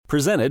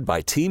Presented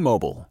by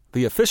T-Mobile,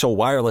 the official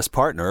wireless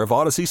partner of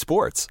Odyssey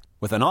Sports.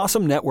 With an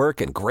awesome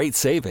network and great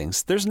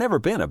savings, there's never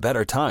been a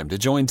better time to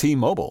join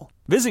T-Mobile.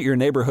 Visit your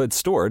neighborhood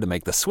store to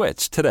make the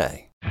switch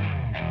today.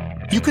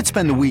 You could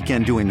spend the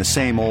weekend doing the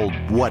same old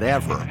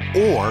whatever,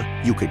 or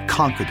you could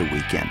conquer the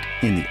weekend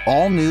in the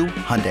all-new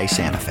Hyundai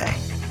Santa Fe.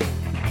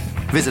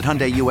 Visit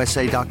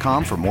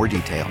HyundaiUSA.com for more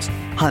details.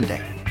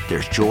 Hyundai,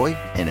 there's joy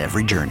in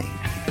every journey.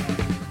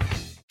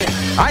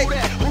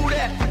 Hi.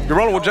 You're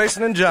rolling with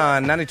Jason and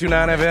John,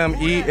 92.9 FM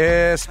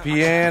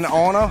ESPN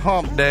on a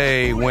hump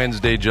day,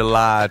 Wednesday,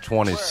 July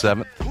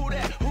 27th.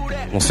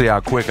 We'll see how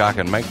quick I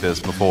can make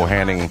this before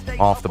handing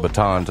off the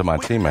baton to my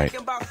teammate.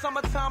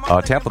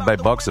 Tampa Bay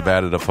Bucks have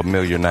added a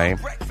familiar name.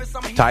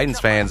 Titans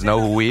fans know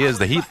who he is.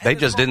 They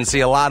just didn't see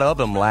a lot of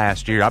him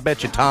last year. I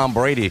bet you Tom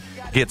Brady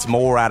gets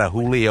more out of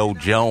Julio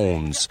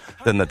Jones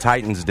than the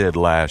Titans did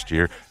last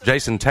year.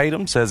 Jason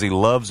Tatum says he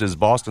loves his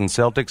Boston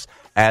Celtics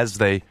as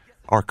they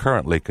are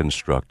currently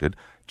constructed.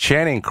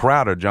 Channing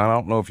Crowder, John, I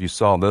don't know if you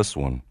saw this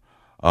one.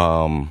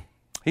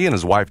 He and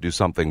his wife do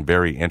something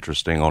very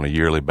interesting on a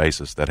yearly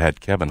basis that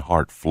had Kevin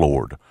Hart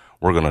floored.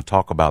 We're going to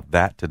talk about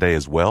that today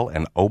as well.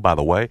 And, oh, by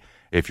the way,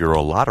 if you're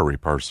a lottery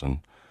person,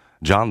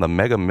 John, the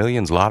Mega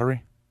Millions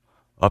lottery,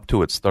 up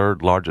to its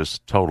third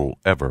largest total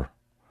ever.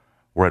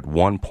 We're at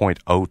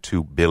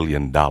 $1.02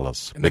 billion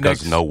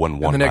because no one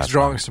won. And the next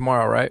drawing is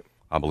tomorrow, right?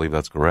 I believe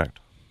that's correct.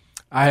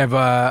 I have.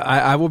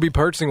 I will be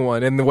purchasing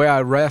one, and the way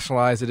I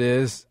rationalize it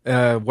is,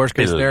 worst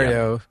case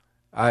scenario,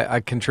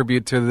 I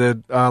contribute to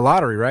the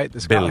lottery, right?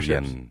 The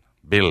scholarships.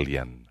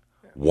 Billion.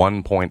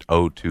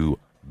 1.02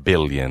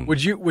 billion.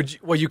 Would you?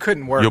 Well, you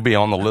couldn't work. You'll be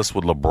on the list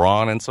with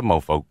LeBron and some more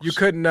folks. You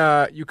couldn't.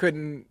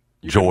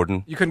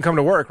 Jordan. You couldn't come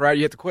to work, right?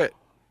 You had to quit.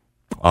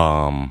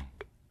 I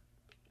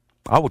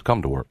would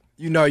come to work.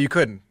 You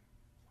couldn't.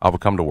 I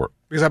would come to work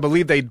because I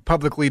believe they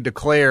publicly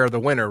declare the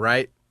winner,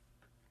 right?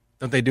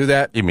 Don't they do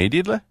that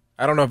immediately?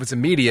 I don't know if it's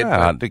immediate.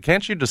 Yeah,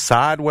 can't you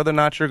decide whether or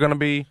not you're going to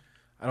be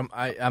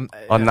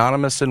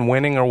anonymous in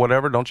winning or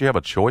whatever? Don't you have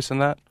a choice in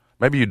that?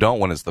 Maybe you don't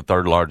when it's the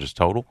third largest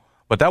total,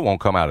 but that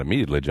won't come out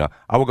immediately, John.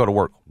 I will go to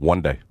work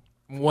one day.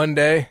 One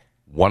day?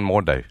 One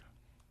more day,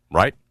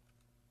 right?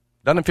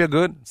 Doesn't it feel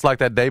good? It's like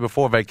that day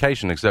before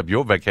vacation, except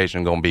your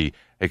vacation going to be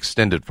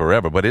extended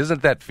forever. But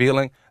isn't that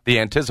feeling, the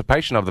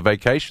anticipation of the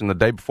vacation the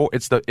day before,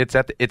 it's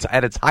at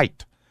its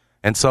height.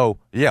 And so,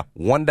 yeah,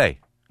 one day.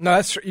 No,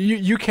 that's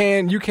you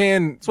can.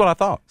 That's what I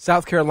thought.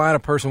 South Carolina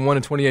person won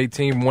in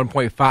 2018,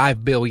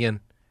 $1.5 billion,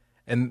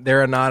 and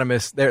they're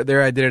anonymous.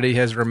 Their identity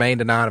has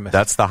remained anonymous.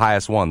 That's the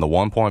highest one. The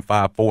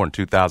 1.54 in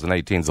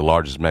 2018 is the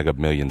largest Mega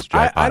Millions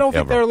jackpot I don't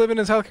think ever. they're living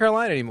in South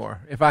Carolina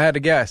anymore. If I had to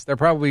guess, they're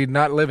probably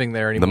not living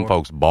there anymore. Them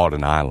folks bought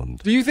an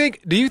island. Do you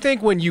think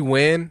when you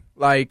win,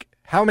 like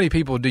how many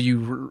people do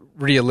you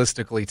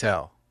realistically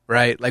tell?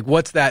 Right? Like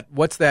what's that?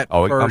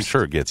 Oh, first? I'm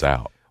sure it gets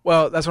out.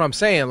 Well, that's what I'm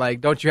saying. Like,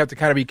 don't you have to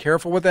kind of be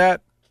careful with that?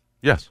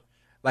 Yes.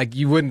 Like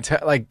you wouldn't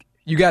like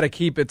you got to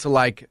keep it to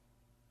like,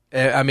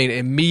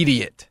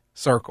 immediate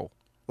circle.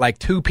 Like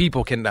 2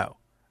 people can know,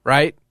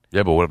 right?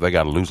 Yeah, but what if they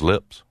got loose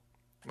lips?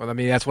 Well, I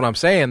mean that's what I'm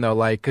saying though.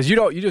 Like because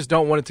you just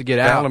don't want it to get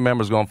out. Family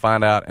members going to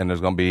find out, and there's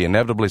going to be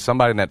inevitably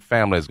somebody in that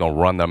family is going to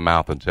run their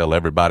mouth and tell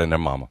everybody and their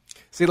mama.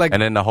 See, like,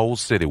 and then the whole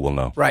city will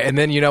know. Right, and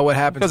then you know what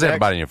happens because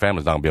everybody in your family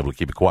is not going to be able to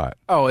keep it quiet.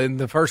 Oh, and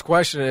the first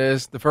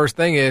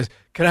thing is,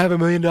 can I have $1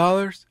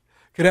 million?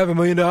 Can I have $1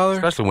 million?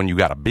 Especially when you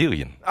got $1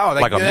 billion. Oh,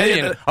 like $1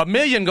 million. $1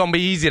 million gonna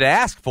be easy to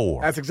ask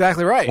for. That's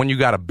exactly right. When you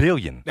got $1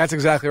 billion. That's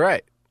exactly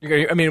right.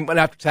 I mean,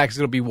 after taxes,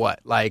 it'll be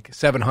what, like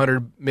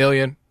 $700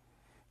 million?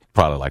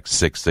 Probably like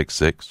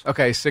 666.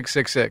 Okay,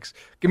 666.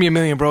 Give me $1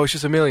 million, bro. It's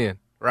just $1 million,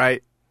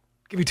 right?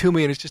 Give me $2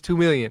 million. It's just $2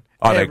 million.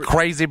 Are they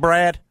crazy,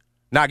 Brad?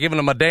 Not giving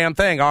them a damn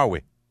thing, are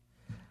we?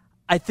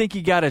 I think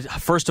you got to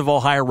first of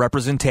all hire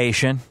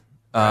representation.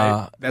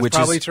 Right. That's which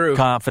probably is true.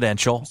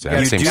 Confidential.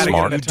 That seems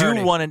smart. You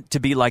do want it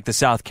to be like the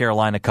South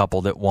Carolina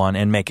couple that won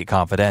and make it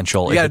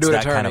confidential. You got to do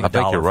that attorney. kind of I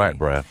think you're right, thing.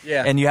 Brad.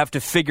 Yeah. And you have to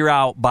figure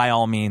out, by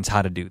all means,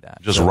 how to do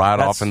that. Just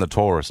ride off in the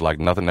Taurus like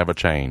nothing ever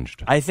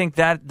changed. I think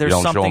that there's you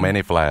don't something. show them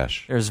any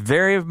flash. There's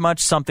very much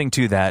something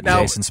to that,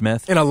 now, Jason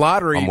Smith. In a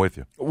lottery, I'm with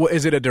you.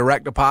 Is it a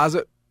direct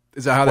deposit?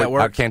 Is that how that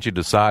works? Can't you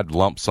decide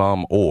lump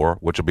sum or,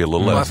 which will be a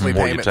little less, Monthly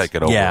before payments. you take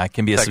it over? Yeah, it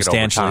can be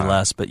substantially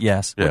less, but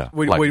yes. Yeah,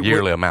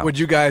 yearly amount. Would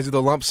you guys do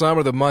the lump sum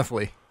or the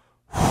monthly?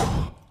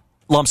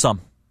 Lump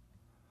sum.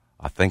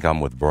 I think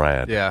I'm with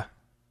Brad. Yeah.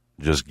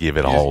 Just give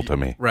it all to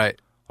me.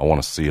 Right. I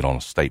want to see it on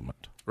a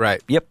statement.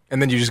 Right. Yep.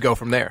 And then you just go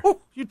from there.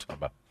 Ooh, you talk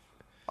about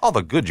all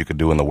the good you could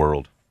do in the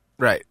world.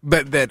 Right.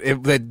 But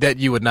that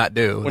you would not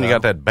do. When you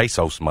got that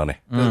Bezos money.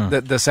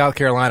 The South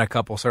Carolina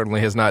couple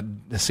certainly has not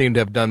seemed to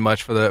have done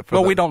much for the...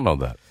 we don't know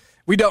that.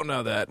 We don't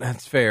know that.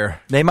 That's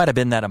fair. They might have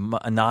been that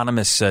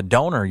anonymous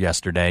donor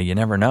yesterday. You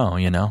never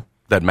know,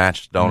 That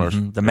matched donors.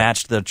 Mm-hmm. The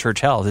match the church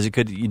held.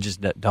 You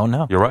just don't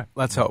know. You're right.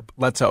 Let's hope.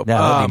 Yeah,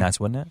 that would be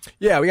nice, wouldn't it?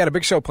 Yeah, we got a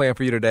big show planned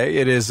for you today.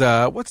 It is,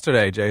 what's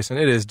today, Jason?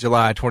 It is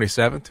July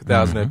 27th,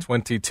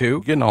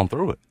 2022. Getting on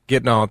through it.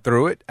 Getting on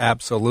through it,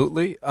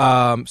 absolutely.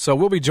 So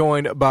we'll be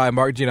joined by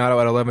Mark Giannotto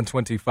at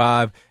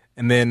 11:25.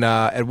 And then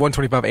at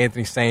 125,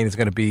 Anthony Sane is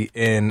going to be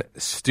in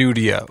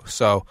studio.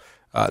 So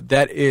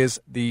that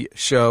is the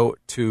show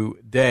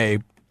today.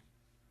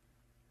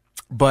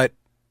 But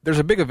there's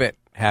a big event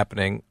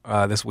happening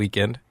this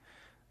weekend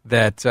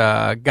that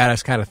got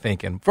us kind of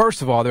thinking.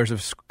 First of all, there's a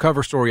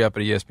cover story up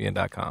at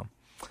ESPN.com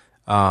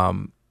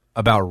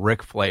about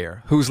Ric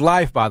Flair, whose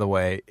life, by the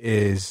way,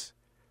 is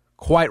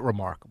quite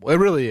remarkable. It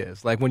really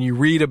is. Like when you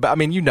read about, I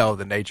mean, you know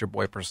the Nature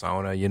Boy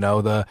persona, you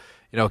know the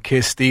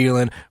kiss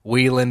stealing,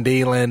 wheeling,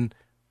 dealing,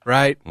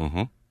 right?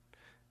 Mm-hmm.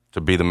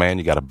 To be the man,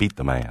 you got to beat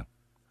the man.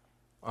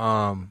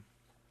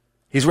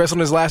 He's wrestling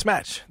his last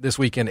match this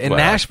weekend in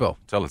Nashville.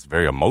 Tell it's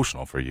very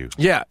emotional for you.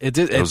 Yeah, it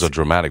was a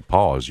dramatic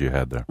pause you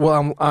had there.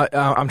 Well,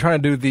 I'm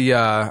trying to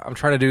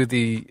do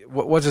the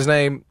what's his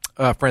name,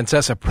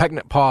 Francesa,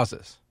 pregnant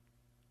pauses.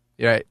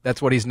 Right,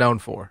 that's what he's known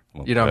for.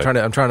 Okay. You know, we're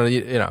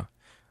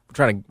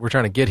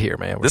trying to get here,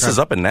 man. This is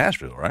up in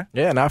Nashville, right?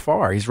 Yeah, not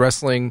far. He's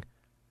wrestling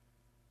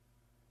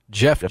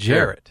Jeff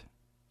Jarrett.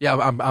 Yeah,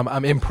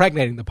 I'm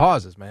impregnating the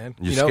pauses, man.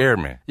 You scared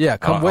me. Yeah,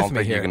 come with me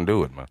think here. You can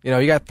do it, man.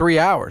 You got 3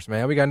 hours,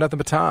 man. We got nothing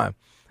but time.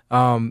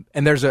 And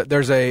there's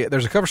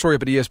a cover story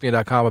up at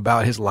ESPN.com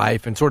about his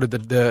life and sort of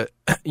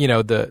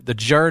the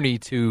journey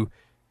to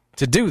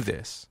do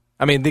this.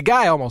 I mean, the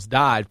guy almost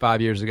died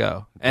 5 years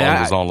ago, and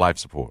he was on life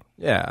support.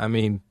 Yeah, I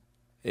mean,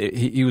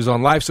 he was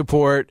on life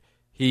support.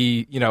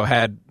 He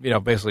had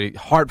basically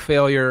heart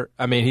failure.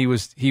 I mean, he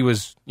was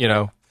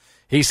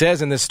he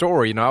says in this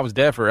story, I was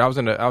dead I was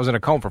in a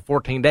coma for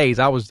 14 days.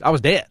 I was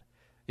dead,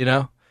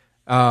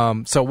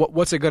 So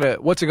what's it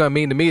gonna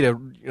mean to me to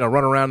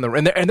run around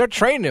and they're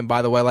training him,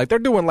 by the way, like they're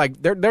doing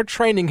they're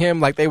training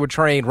him like they would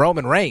train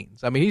Roman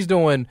Reigns. I mean, he's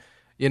doing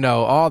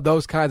all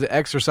those kinds of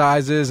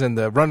exercises and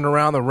the running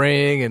around the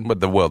ring and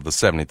the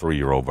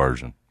 73-year-old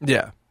version.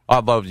 Yeah, I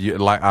love you.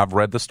 Like I've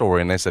read the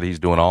story and they said he's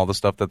doing all the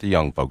stuff that the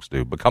young folks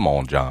do. But come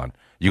on, John,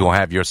 you gonna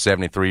have your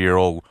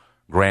 73-year-old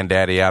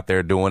granddaddy out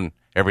there doing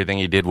everything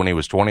he did when he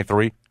was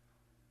 23?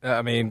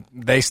 I mean,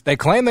 they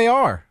claim they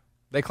are.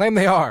 They claim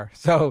they are.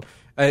 So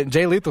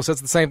Jay Lethal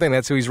says the same thing.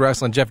 That's who he's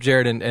wrestling, Jeff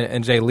Jarrett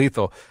and Jay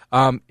Lethal.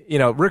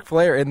 Ric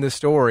Flair in this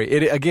story,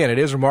 it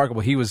is remarkable.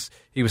 He was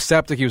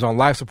septic. He was on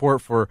life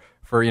support for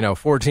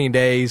 14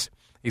 days.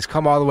 He's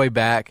come all the way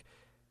back.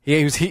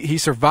 He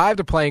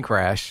survived a plane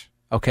crash,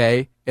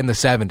 okay, in the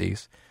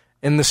 70s.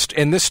 In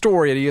this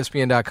story at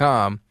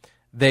ESPN.com,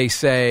 they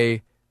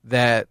say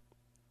that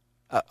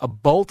a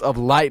bolt of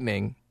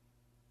lightning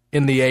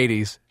in the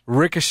 80s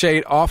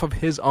ricocheted off of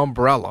his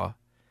umbrella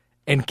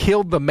and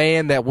killed the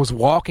man that was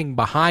walking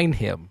behind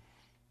him.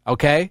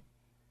 Okay?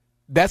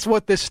 That's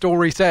what this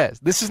story says.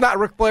 This is not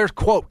Ric Flair's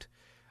quote.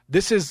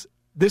 This is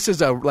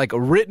a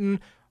written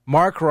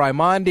Mark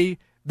Raimondi.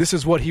 This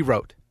is what he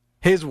wrote.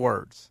 His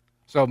words.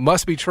 So it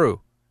must be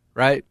true,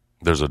 right?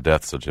 There's a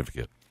death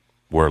certificate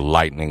where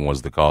lightning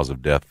was the cause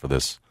of death for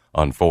this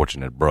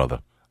unfortunate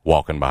brother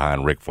walking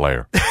behind Ric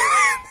Flair.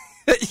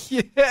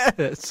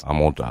 Yes.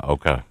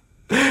 Okay.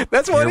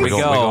 That's what we're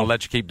going to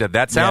let you keep that.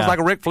 That sounds like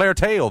a Ric Flair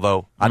tale,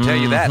 though. I tell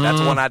you that.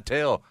 That's one I'd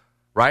tell.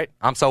 Right?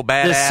 I'm so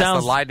badass,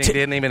 the lightning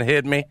didn't even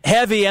hit me.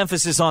 Heavy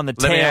emphasis on the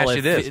tail. Let me ask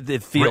you this.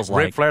 It feels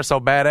like. Ric Flair's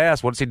so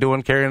badass. What's he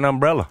doing carrying an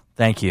umbrella?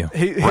 Thank you.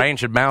 Rain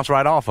should bounce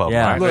right off of him.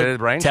 Yeah. Right?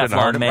 Look, Rain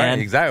Teflon man.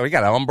 Exactly. We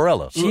got an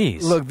umbrella.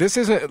 Jeez. Look, this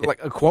isn't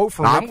like a quote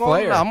from Ric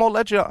Flair. I'm gonna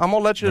let you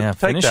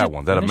take that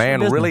one. That a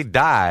man really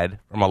died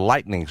from a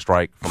lightning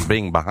strike from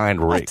being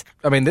behind Rick.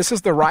 I mean, this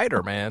is the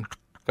writer, man.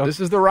 This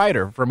is the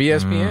writer from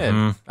ESPN.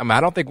 Mm-hmm. I mean,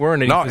 I don't think we're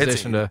in any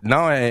position to.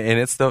 No, and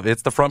it's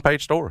the front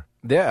page story.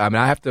 Yeah, I mean,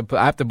 I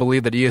have to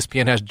believe that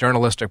ESPN has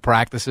journalistic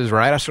practices,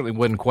 right? I certainly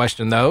wouldn't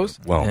question those.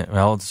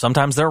 Well,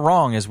 sometimes they're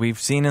wrong, as we've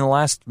seen in the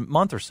last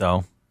month or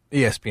so.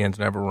 ESPN's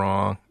never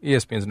wrong.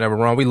 ESPN's never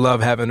wrong. We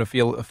love having the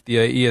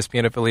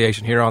ESPN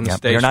affiliation here on the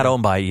station. You're not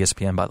owned by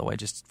ESPN, by the way,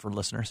 just for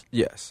listeners.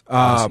 Yes.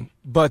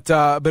 But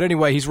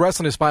anyway, he's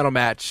wrestling his final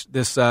match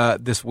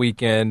this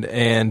weekend,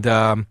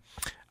 and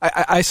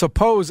I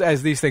suppose,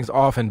 as these things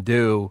often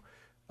do,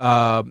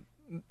 got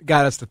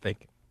us to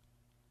thinking,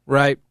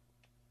 right?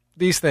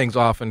 These things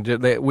often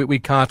do. We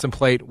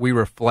contemplate, we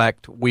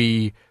reflect,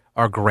 we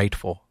are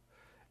grateful.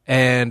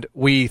 And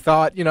we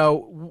thought,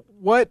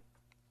 what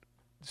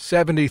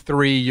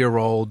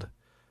 73-year-old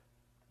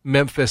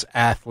Memphis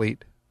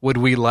athlete would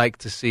we like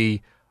to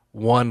see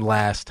one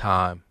last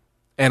time?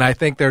 And I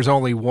think there's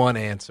only one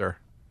answer,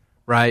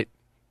 right?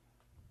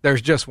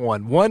 There's just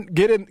one.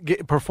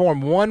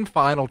 Perform one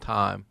final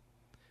time.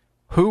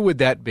 Who would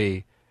that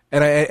be?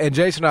 And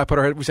Jason and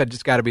I we said,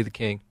 just got to be the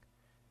king.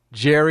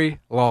 Jerry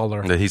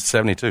Lawler. He's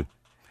 72.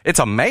 It's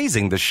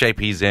amazing the shape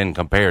he's in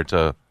compared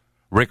to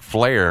Ric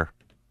Flair,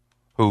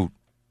 who,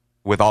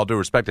 with all due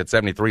respect, at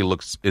 73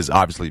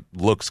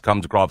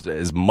 comes across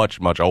as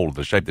much, much older.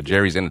 The shape that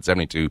Jerry's in at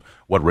 72,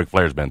 what Ric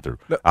Flair's been through.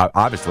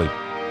 Obviously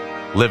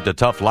lived a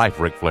tough life,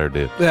 Ric Flair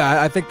did.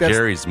 Yeah, I think that's...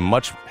 Jerry's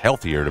much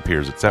healthier, it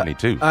appears, at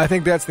 72. I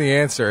think that's the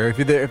answer.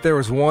 If there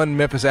was one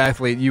Memphis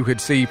athlete you could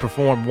see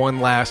perform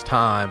one last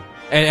time,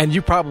 and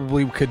you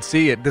probably could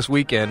see it this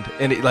weekend,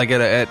 at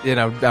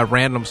a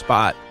random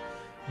spot,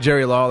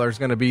 Jerry Lawler's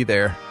going to be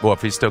there. Well,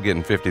 if he's still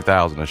getting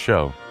 $50,000 a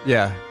show,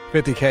 Yeah,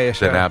 $50K a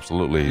show. then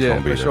absolutely he's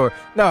going to be for there. sure.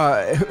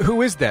 No,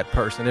 who is that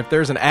person? If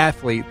there's an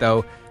athlete,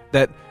 though,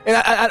 that... And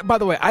I, by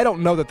the way, I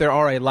don't know that there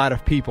are a lot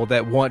of people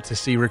that want to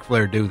see Ric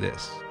Flair do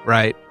this,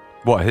 right?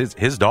 Well,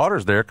 his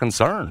daughter's there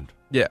concerned.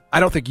 Yeah, I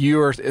don't think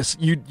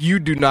you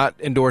do not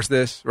endorse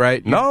this,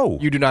 right? No.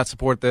 You do not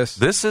support this.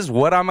 This is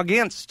what I'm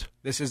against.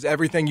 This is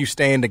everything you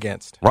stand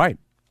against. Right.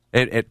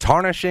 It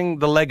tarnishing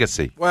the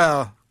legacy.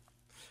 Well,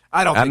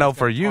 I don't. I think know it's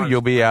for gonna you, tarnish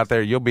you'll be out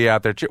there. You'll be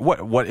out there.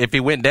 What if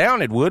he went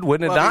down? It would,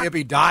 wouldn't it? Well, not? if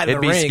he died in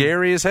it'd the be ring.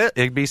 scary as heck.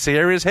 It'd be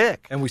scary as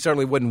heck. and we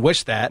certainly wouldn't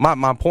wish that.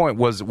 My point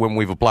was when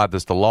we've applied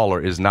this to Lawler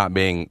is not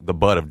being the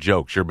butt of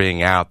jokes. You're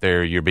being out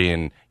there. You're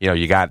being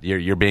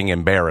you're being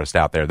embarrassed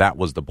out there. That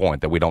was the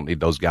point, that we don't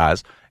need those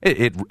guys.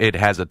 It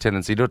has a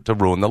tendency to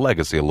ruin the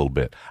legacy a little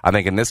bit. I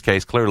think in this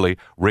case, clearly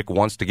Rick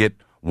wants to get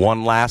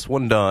one last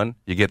one done.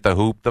 You get the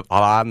hoop, the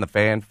pod, and the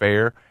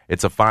fanfare.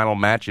 It's a final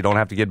match. You don't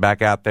have to get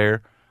back out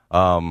there.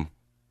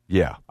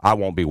 Yeah, I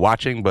won't be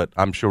watching, but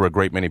I'm sure a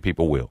great many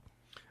people will.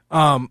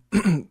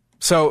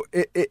 So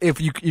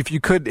if you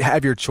could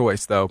have your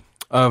choice though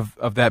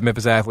of that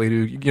Memphis athlete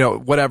who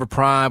whatever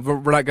prime,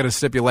 we're not going to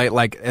stipulate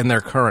like in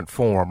their current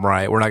form,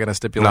 right? We're not going to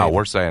stipulate. No,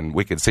 we're saying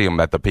we could see them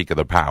at the peak of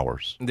their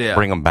powers. Yeah.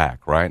 Bring them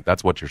back, right?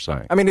 That's what you're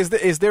saying. I mean, is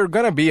there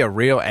going to be a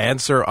real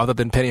answer other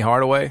than Penny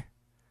Hardaway?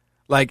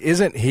 Like,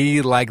 isn't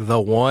he like the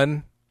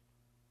one?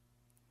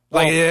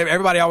 Like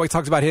everybody always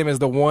talks about him as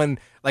the one.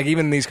 Like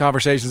even in these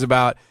conversations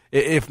about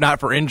if not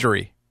for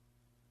injury,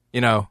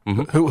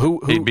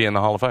 who He'd be in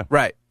the Hall of Fame.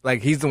 right?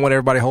 Like he's the one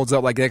everybody holds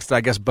up like next to,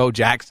 I guess, Bo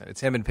Jackson.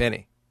 It's him and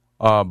Penny.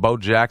 Bo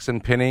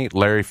Jackson, Penny,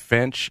 Larry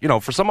Finch.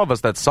 For some of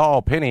us that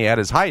saw Penny at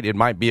his height, it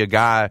might be a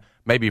guy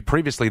maybe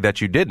previously that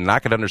you didn't. I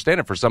could understand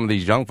it for some of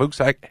these young folks,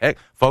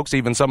 folks,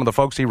 even some of the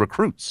folks he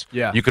recruits.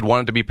 Yeah. You could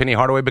want it to be Penny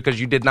Hardaway because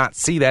you did not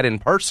see that in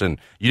person.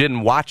 You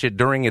didn't watch it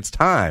during its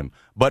time.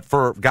 But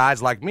for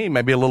guys like me,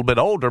 maybe a little bit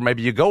older,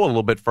 maybe you go a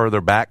little bit further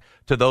back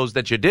to those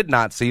that you did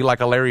not see, like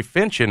a Larry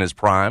Finch in his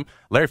prime.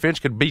 Larry Finch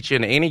could beat you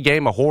in any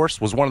game. A horse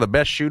was one of the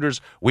best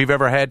shooters we've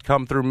ever had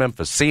come through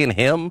Memphis. Seeing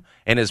him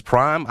in his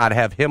prime, I'd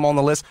have him on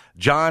the list.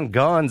 John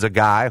Gunn's a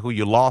guy who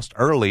you lost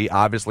early,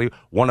 obviously.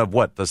 One of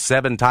the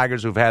 7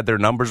 Tigers who've had their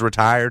numbers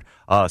retired.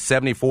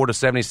 74 to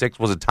 76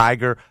 was a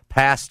Tiger,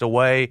 passed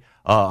away.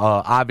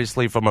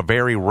 Obviously from a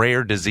very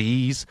rare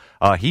disease.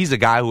 He's a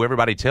guy who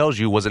everybody tells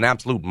you was an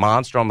absolute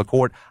monster on the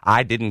court.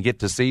 I didn't get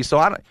to see.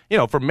 So,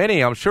 for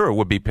many, I'm sure it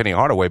would be Penny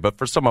Hardaway. But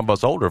for some of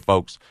us older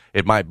folks,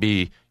 it might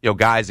be,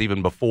 guys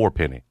even before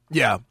Penny.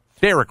 Yeah.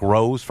 Derrick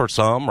Rose for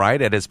some,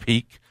 right, at his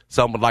peak.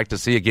 Some would like to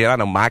see again. I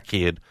know my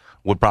kid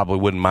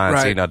wouldn't mind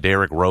seeing a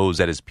Derrick Rose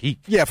at his peak.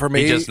 Yeah, for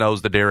me. He just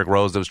knows the Derrick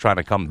Rose that was trying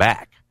to come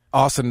back.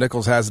 Austin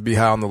Nichols has to be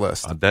high on the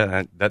list.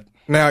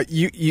 Now,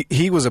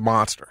 he was a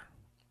monster.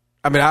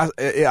 I mean,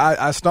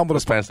 I stumbled upon...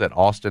 This man said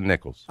Austin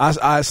Nichols.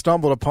 I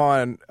stumbled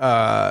upon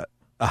a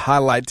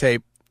highlight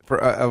tape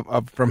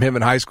from him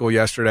in high school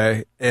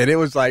yesterday, and it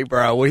was like,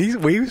 bro, when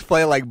he was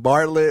playing like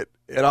Bartlett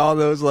and all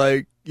those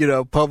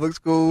public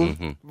schools,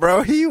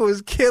 bro, he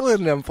was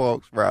killing them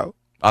folks, bro.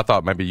 I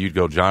thought maybe you'd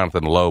go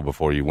Jonathan Lowe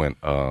before you went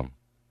Austin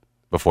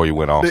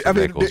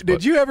Nichols.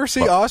 Did you ever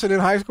see Austin in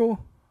high school?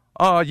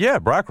 Yeah,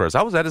 Brackrose.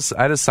 I was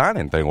at his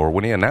signing thing, or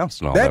when he announced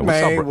and all that.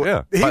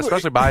 Man,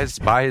 Especially by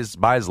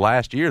his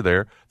last year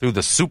there, through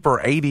the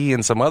Super 80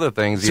 and some other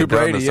things he had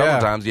done. The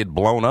summertimes he had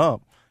blown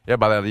up. Yeah,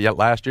 by that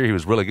last year he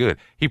was really good.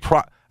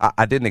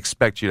 I didn't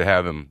expect you to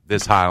have him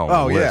this high on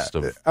the list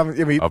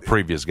of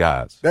previous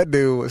guys. That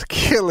dude was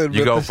killing.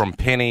 You go from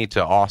Penny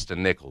to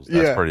Austin Nichols.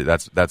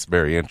 That's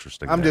very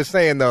interesting. I'm just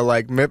saying though,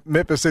 like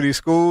Memphis City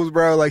schools,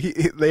 bro. Like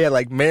they had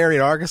like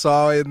Marion,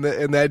 Arkansas in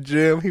that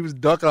gym. He was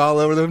ducking all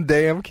over them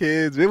damn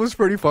kids. It was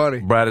pretty funny.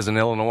 Brad, as an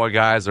Illinois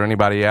guy, is there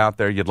anybody out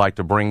there you'd like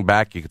to bring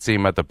back? You could see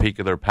them at the peak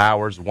of their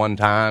powers one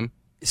time.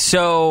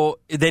 So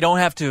they don't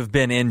have to have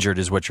been injured,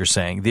 is what you're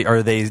saying?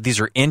 These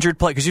are injured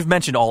players? Because you've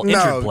mentioned all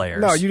injured players.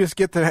 No, you just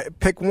get to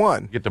pick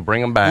one. You get to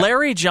bring them back.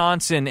 Larry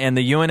Johnson and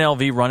the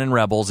UNLV Runnin'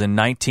 Rebels in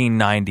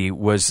 1990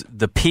 was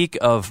the peak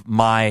of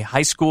my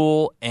high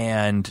school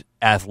and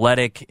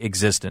athletic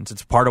existence.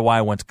 It's part of why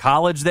I went to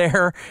college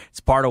there. It's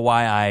part of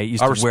why I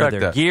used to wear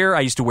their gear. I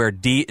used to wear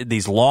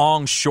these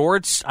long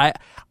shorts.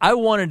 I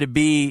wanted to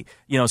be,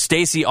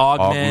 Stacey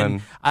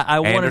Augmon. I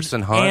wanted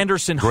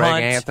Anderson Hunt,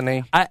 Greg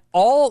Anthony.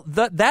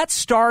 That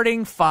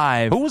starting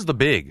 5. Who was the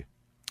big?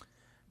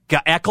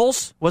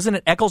 Eccles? Wasn't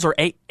it Eccles or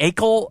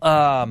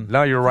Akel?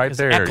 No, you're right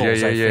there.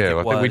 Eccles, Yeah.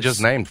 I think we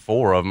just named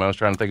 4 of them. I was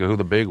trying to think of who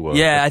the big was.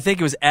 Yeah, I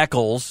think it was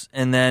Eccles,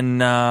 and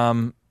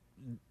then.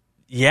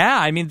 Yeah,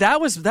 I mean that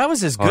was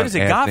as good as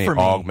it got for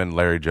me. Augmon,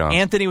 Larry Johnson.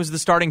 Anthony was the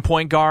starting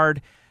point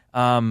guard.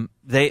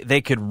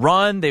 They could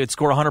run. They would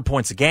score 100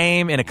 points a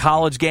game. In a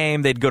college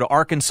game, they'd go to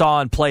Arkansas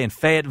and play in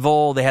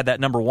Fayetteville. They had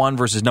that number 1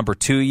 versus number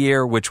 2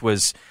 year, which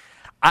was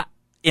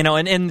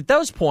And at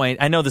those point,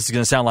 I know this is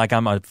going to sound like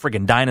I'm a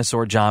friggin'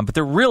 dinosaur, John, but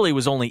there really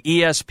was only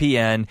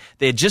ESPN.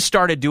 They had just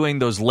started doing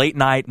those late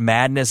night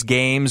madness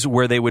games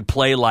where they would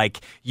play like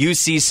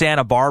UC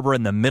Santa Barbara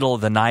in the middle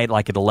of the night,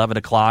 like at 11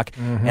 o'clock.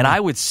 Mm-hmm. And I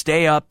would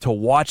stay up to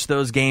watch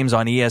those games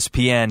on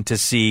ESPN to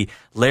see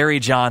Larry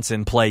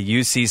Johnson play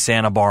UC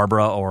Santa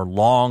Barbara or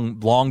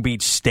Long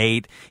Beach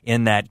State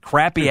in that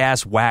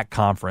crappy-ass WAC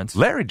conference.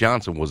 Larry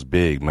Johnson was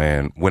big,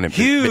 man. When it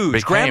huge.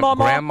 became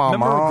Grandmama.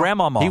 Remember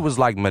Grandmama? He was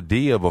like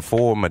Medea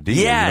before Medea.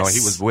 Yes. He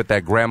was with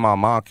that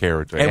Grandmama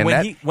character. And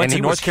when he went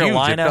to North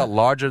Carolina, it felt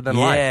larger than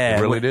life.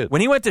 It really did.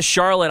 When he went to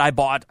Charlotte, I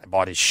bought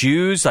his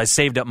shoes. I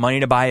saved up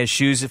money to buy his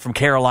shoes from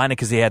Carolina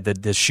because he had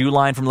the shoe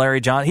line from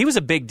Larry Johnson. He was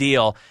a big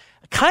deal.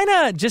 Kind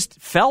of just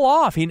fell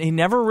off. He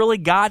never really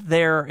got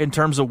there in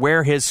terms of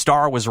where his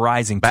star was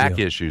rising to. Back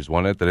issues,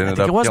 wasn't it? That ended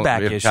up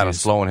kind of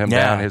slowing him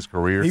down his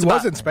career. He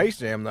was in Space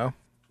Jam, though.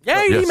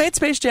 Yeah, he made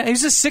Space Jam. He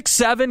was a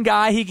 6'7"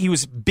 guy. He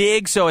was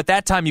big, so at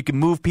that time you could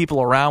move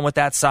people around with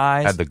that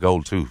size. Had the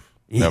gold tooth.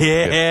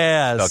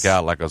 Yes. Stuck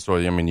out like a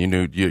story. I mean, you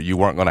knew you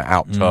weren't going to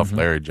out-tough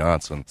Larry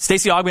Johnson.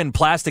 Stacey Augmon,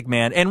 Plastic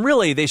Man. And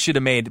really, they should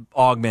have made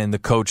Augmon the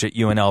coach at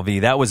UNLV.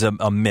 That was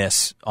a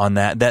miss on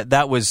that.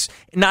 That was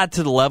not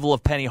to the level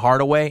of Penny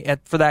Hardaway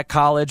for that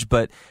college,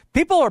 but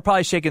people are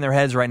probably shaking their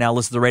heads right now,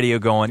 listening to the radio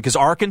going, because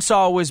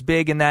Arkansas was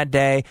big in that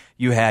day.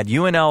 You had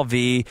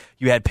UNLV.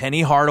 You had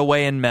Penny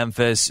Hardaway in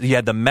Memphis. You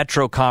had the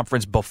Metro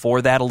Conference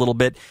before that a little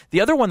bit.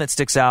 The other one that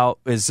sticks out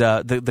is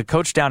the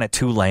coach down at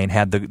Tulane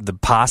had the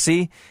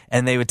posse,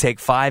 and they would take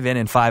 5 in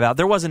and 5 out.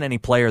 There wasn't any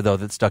player, though,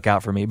 that stuck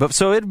out for me. But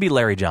so it'd be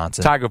Larry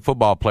Johnson. Tiger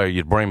football player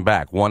you'd bring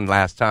back one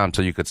last time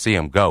so you could see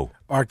him go.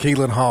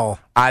 Arkeelan Hall.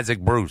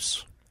 Isaac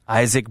Bruce.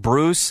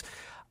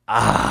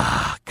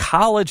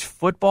 College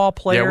football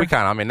player. Yeah, we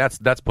kind of. I mean,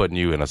 that's putting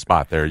you in a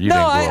spot there. You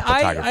didn't grow up a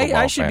Tiger football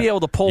I should fan. be able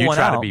to pull one out. You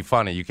try to be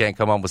funny. You can't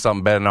come up with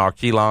something better than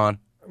Arkeelan.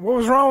 What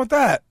was wrong with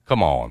that?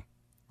 Come on.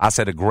 I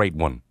said a great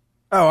one.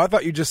 Oh, I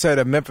thought you just said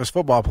a Memphis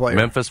football player.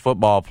 Memphis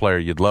football player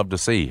you'd love to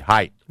see.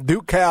 Height.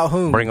 Duke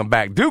Calhoun. Bring him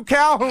back. Duke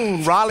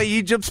Calhoun, Raleigh,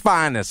 Egypt's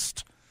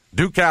finest.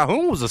 Duke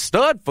Calhoun was a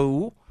stud,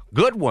 fool.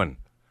 Good one.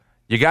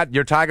 You got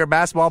your Tiger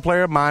basketball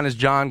player? Mine is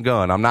John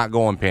Gunn. I'm not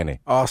going Penny.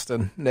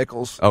 Austin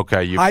Nichols.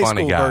 Okay, you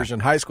funny guy.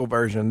 High school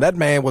version. That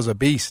man was a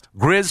beast.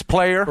 Grizz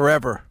player?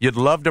 Forever. You'd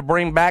love to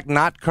bring back,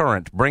 not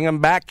current. Bring him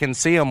back and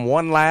see him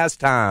one last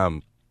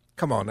time.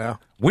 Come on now.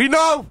 We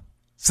know.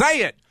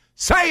 Say it.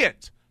 Say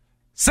it.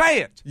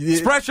 Say it.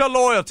 Express your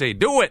loyalty.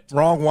 Do it.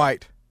 Wrong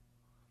white.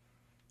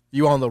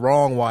 You on the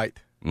wrong white.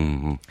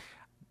 Mm-hmm.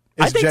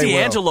 I think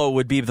D'Angelo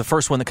would be the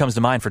first one that comes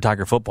to mind for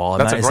Tiger football.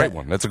 That's a great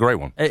one. That's a great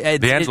one.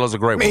 D'Angelo's a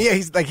great one. I mean,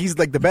 yeah, he's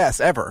like the best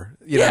ever.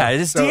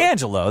 It's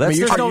D'Angelo. That's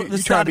you're trying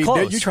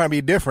to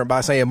be different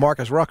by saying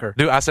Marcus Rucker.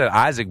 Dude, I said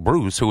Isaac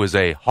Bruce, who is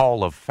a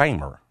Hall of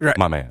Famer,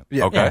 my man.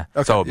 Yeah. Okay.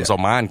 So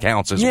mine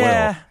counts as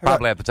well.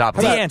 Probably at the top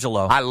of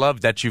D'Angelo. I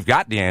love that you've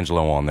got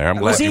D'Angelo on there. I'm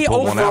glad you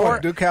pulled one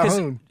out. Duke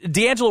Calhoun.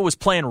 D'Angelo was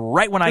playing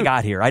right when I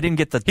got here. I didn't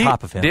get the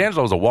top of him.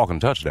 D'Angelo was a walking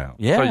touchdown.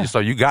 Yeah. So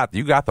you got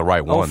the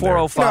right one.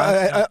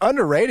 0405.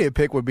 Underrated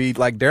pick would be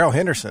like Darrell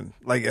Henderson,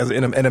 like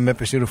in a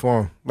Memphis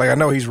uniform. Like I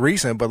know he's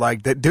recent, but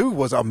like that dude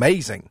was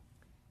amazing.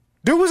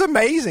 Dude was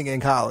amazing in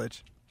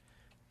college.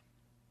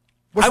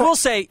 I will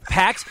say,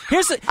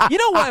 you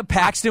know why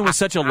Paxton was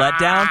such a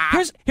letdown?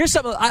 Here's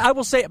something I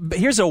will say.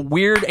 Here's a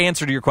weird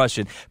answer to your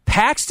question.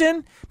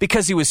 Paxton,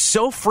 because he was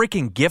so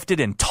freaking gifted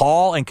and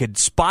tall and could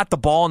spot the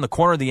ball in the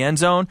corner of the end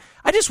zone,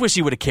 I just wish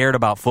he would have cared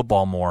about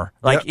football more.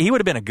 Like he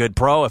would have been a good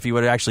pro if he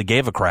would have actually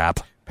gave a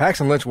crap.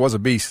 Paxton Lynch was a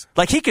beast.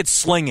 Like he could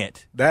sling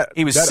it.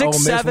 He was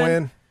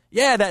 6'7".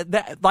 Yeah,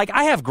 that like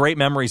I have great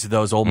memories of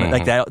those old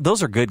like that.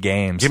 Those are good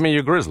games. Give me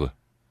your Grizzly.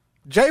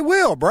 Jay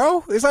Will,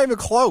 bro. It's not even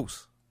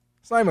close.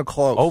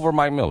 Over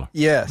Mike Miller.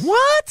 Yes.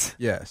 What?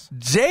 Yes.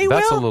 Jay Will?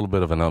 That's a little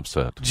bit of an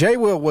upset. Jay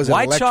Will was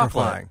Chocolate.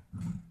 electrifying.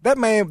 That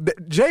man,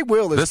 Jay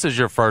Will is... This is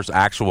your first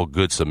actual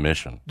good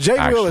submission. Jay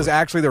Will is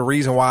actually the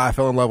reason why I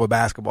fell in love with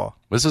basketball.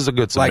 This is a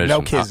good submission. Like,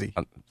 no kizzy.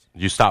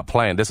 You stop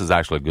playing. This is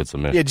actually a good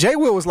submission. Yeah, Jay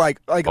Will was like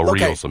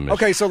real submission.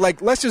 Okay, so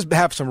like let's just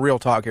have some real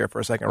talk here for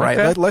a second, right?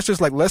 Okay.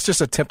 Let's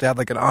just attempt to have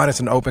like an honest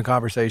and open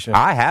conversation.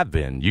 I have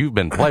been. You've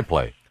been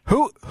play.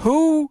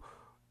 Who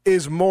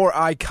is more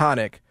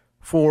iconic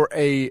for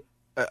a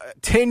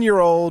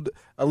 10-year-old,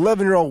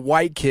 11-year-old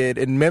white kid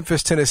in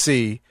Memphis,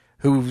 Tennessee,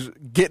 who's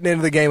getting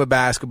into the game of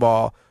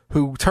basketball,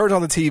 who turns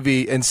on the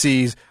TV and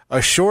sees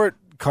a short,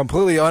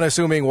 completely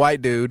unassuming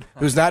white dude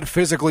who's not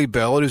physically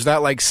built, who's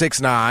not like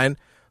 6'9",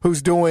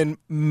 who's doing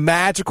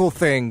magical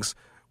things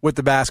with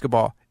the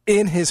basketball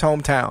in his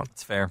hometown?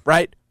 That's fair.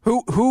 Right?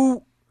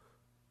 Who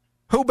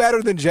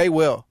better than Jay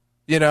Will?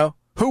 You know?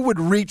 Who would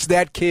reach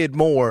that kid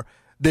more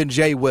than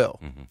Jay Will?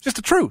 Mm-hmm. Just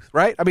the truth,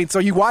 right? I mean, so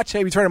you watch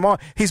him, you turn him on,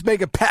 he's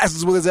making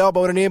passes with his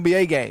elbow in an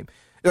NBA game.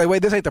 You're like,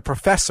 wait, this ain't the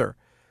Professor.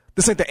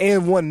 This ain't the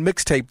And1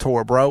 mixtape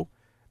tour, bro.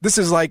 This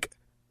is like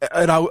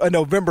a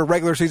November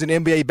regular season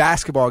NBA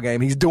basketball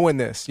game. He's doing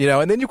this, you know.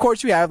 And then, of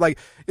course, you have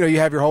you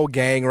have your whole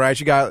gang, right?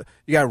 You got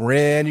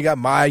Ren, you got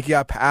Mike, you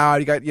got Powell,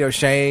 you got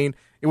Shane,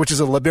 which is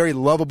a very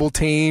lovable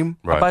team.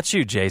 Right. How about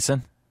you,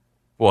 Jason?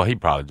 Well, he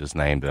probably just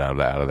named it out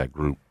of that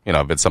group. You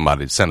know, if it's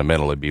somebody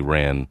sentimental, it'd be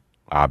Wren.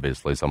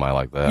 Obviously, somebody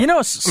like that. You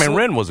know,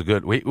 Wren was a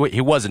good. He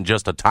wasn't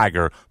just a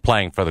Tiger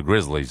playing for the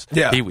Grizzlies.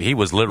 Yeah. He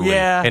was literally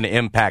an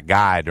impact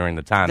guy during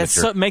the time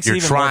that you're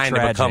trying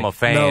to become a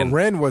fan. No,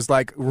 Wren was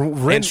like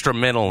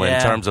instrumental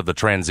in terms of the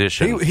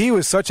transition. He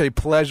was such a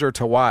pleasure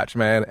to watch,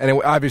 man, and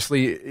it,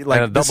 obviously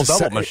like and a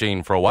double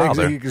machine for a while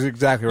there.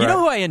 Exactly right. You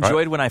know who I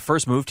enjoyed when I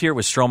first moved here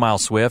was Stromile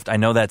Swift. I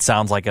know that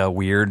sounds like a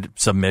weird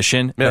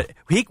submission, but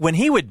when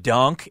he would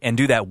dunk and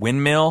do that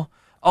windmill.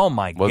 Oh,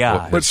 my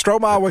God. But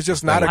Stromile was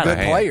just not a good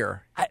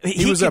player.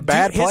 He was a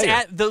bad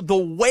player. The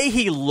way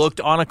he looked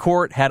on a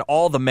court had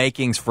all the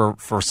makings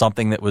for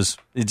something that was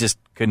 – he just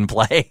couldn't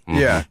play.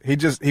 Yeah.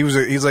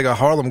 He's like a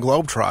Harlem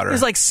Globetrotter.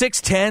 He's like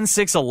 6'10",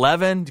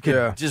 6'11",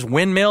 could just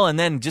windmill and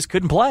then just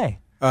couldn't play.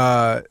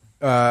 My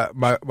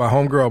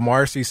homegirl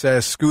Marcy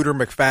says Scooter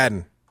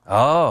McFadden.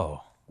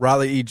 Oh.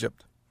 Raleigh,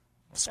 Egypt.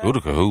 Scooter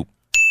could hoop.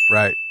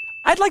 Right.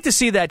 I'd like to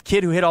see that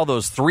kid who hit all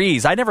those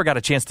threes. I never got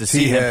a chance to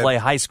see him play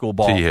high school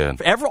ball.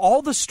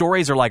 All the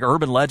stories are like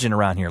urban legend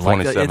around here.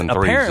 Like,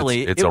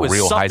 apparently, it's it was a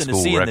real something high school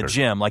to see record. in the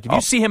gym. Like if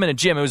you see him in a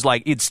gym, it was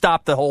like he'd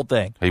stop the whole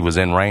thing. He was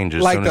in range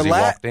as soon as he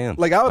walked in.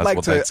 Like I would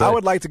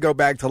like to go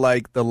back to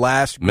like the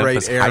last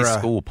Memphis great era. high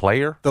school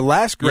player. The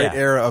last great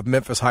era of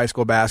Memphis high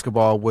school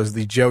basketball was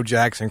the Joe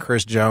Jackson,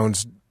 Chris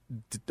Jones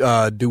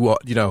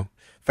duo,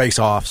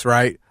 face-offs,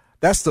 right?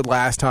 That's the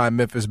last time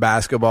Memphis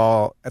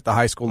basketball at the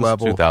high school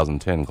level.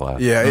 2010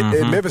 class. Yeah,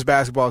 Memphis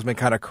basketball has been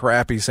kind of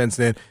crappy since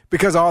then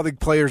because all the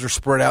players are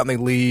spread out and they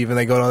leave and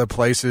they go to other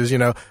places,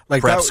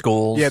 like prep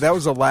schools. Yeah, that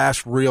was the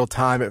last real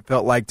time it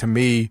felt like to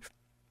me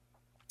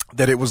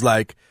that it was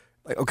like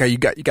okay, you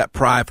got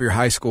pride for your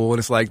high school and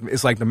it's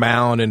like the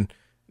Mound and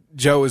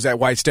Joe is at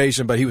White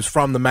Station, but he was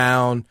from the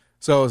Mound,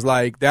 so it was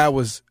like that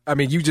was. I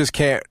mean, you just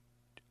can't.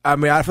 I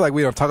mean, I feel like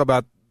we don't talk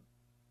about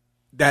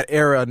that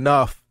era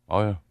enough.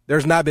 Oh yeah.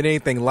 There's not been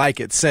anything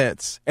like it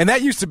since. And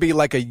that used to be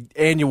like an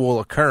annual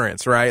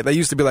occurrence, right? That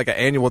used to be like an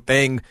annual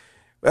thing.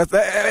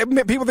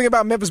 People think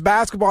about Memphis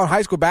basketball and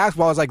high school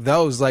basketball as like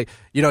those. Like,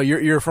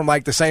 you're from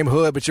like the same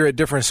hood, but you're at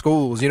different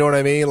schools. You know what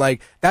I mean?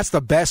 Like, that's the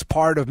best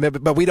part of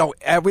Memphis. But we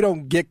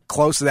don't get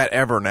close to that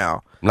ever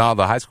now. No,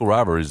 the high school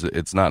rivalries,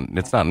 it's not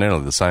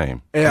nearly the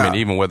same. Yeah. I mean,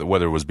 even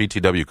whether it was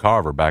BTW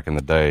Carver back in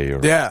the day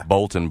or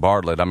Bolton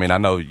Bartlett. I mean, I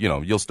know,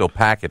 you'll still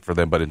pack it for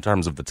them, but in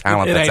terms of the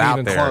talent that's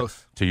out there,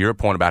 close. To your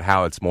point about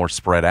how it's more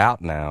spread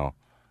out now,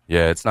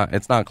 it's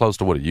not close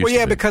to what it used to be. Well,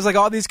 yeah, because like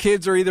all these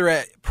kids are either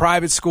at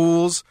private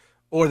schools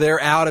or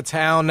they're out of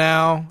town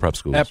now. Prep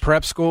schools. At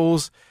prep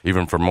schools.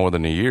 Even for more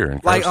than a year.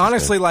 Like,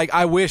 honestly, like,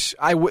 I wish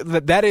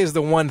that is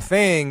the one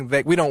thing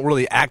that we don't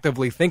really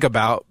actively think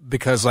about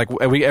because, like,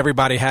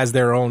 everybody has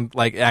their own,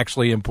 like,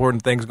 actually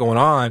important things going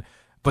on.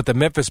 But the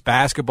Memphis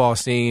basketball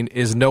scene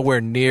is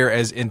nowhere near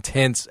as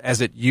intense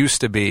as it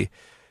used to be.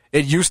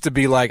 It used to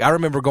be, like, I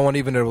remember going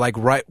even to, like,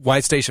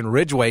 White Station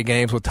Ridgeway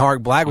games with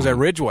Tarek Black was at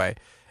Ridgeway.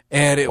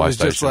 And it was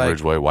just, like,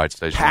 Ridgeway, White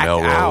Station,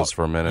 Melrose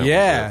for a minute.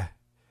 Yeah.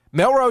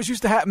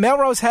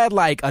 Melrose had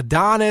like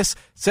Adonis,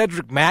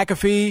 Cedric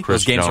McAfee,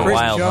 Chris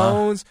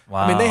Jones. Wow.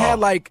 I mean, they had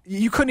like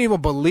you couldn't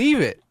even believe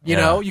it. You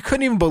know, you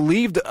couldn't even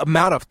believe the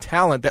amount of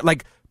talent that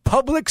like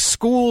public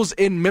schools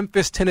in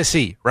Memphis,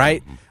 Tennessee,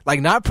 right? Mm-hmm. Like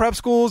not prep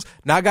schools,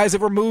 not guys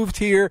that were moved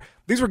here.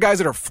 These were guys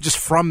that are just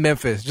from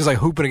Memphis, just like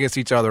hooping against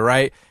each other,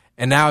 right?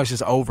 And now it's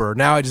just over.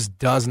 Now it just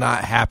does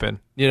not happen,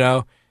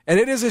 And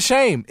it is a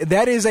shame.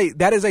 That is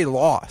a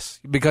loss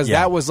because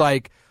that was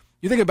like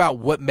you think about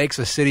what makes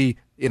a city.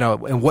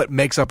 And what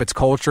makes up its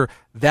culture,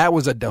 that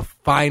was a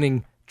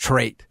defining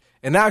trait.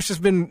 And now it's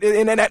just been,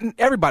 and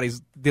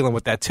everybody's dealing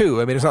with that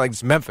too. I mean, it's not like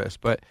it's Memphis,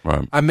 but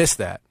right. I miss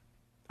that.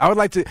 I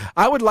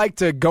would like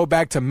to go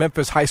back to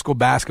Memphis high school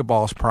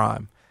basketball's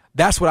prime.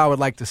 That's what I would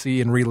like to see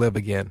and relive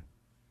again.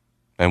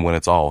 And when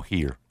it's all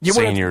here,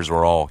 seniors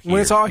were all here.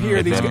 When it's all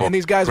here,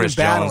 these guys Chris are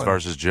battling Jones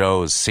versus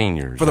Joe as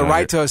seniors for the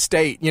right to a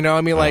state.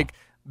 Like.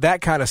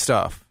 That kind of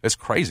stuff. It's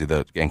crazy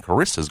and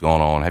Carissa's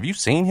going on. Have you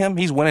seen him?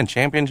 He's winning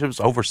championships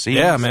overseas.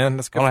 Yeah, man,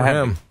 that's good for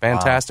him.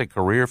 Fantastic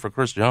career for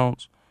Chris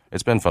Jones.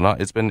 It's been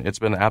phenomenal. It's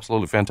been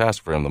absolutely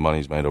fantastic for him. The money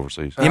he's made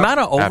overseas. The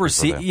amount of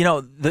overseas.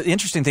 The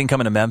interesting thing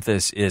coming to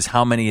Memphis is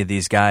how many of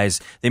these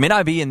guys they may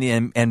not be in the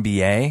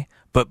NBA,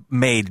 but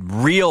made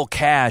real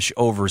cash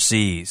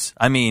overseas.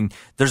 I mean,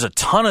 there's a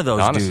ton of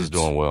those dudes. Is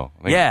doing well.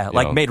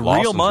 Made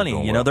real money.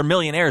 Well. They're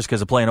millionaires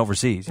because of playing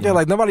overseas. Yeah,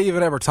 like nobody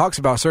even ever talks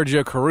about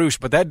Sergio Carush,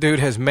 but that dude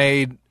has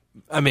made,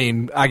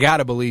 I got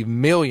to believe,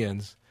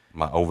 millions.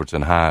 My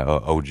Overton High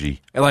OG,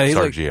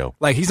 Sergio.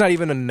 Like he's not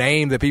even a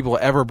name that people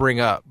ever bring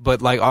up,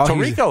 but like all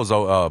Tarico's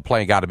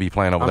got to be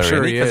playing over there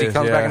sure because he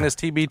comes back in this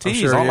TBT.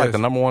 He's on like the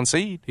number 1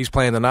 seed. He's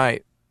playing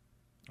tonight.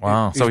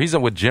 Wow. So he's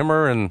with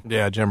Jimmer and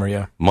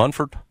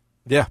Munford.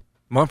 Yeah,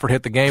 Munford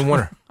hit the game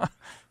winner.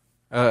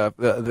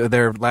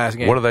 Their last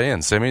game. What are they in?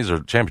 Semis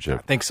or championship?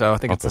 I think so. I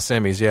think it's the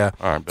semis. Yeah.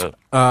 All right. Bet.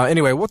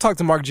 Anyway, we'll talk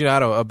to Mark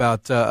Giannotto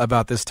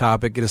about this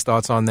topic. Get his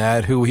thoughts on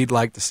that. Who he'd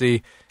like to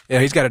see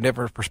he's got a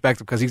different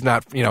perspective because he's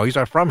not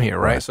from here,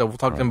 right? So we'll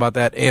talk to him about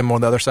that and more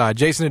on the other side.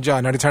 Jason and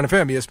John, 99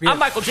 FM, ESPN. I'm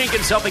Michael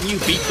Jenkins, helping you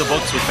beat the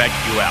books with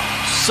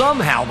BetQL.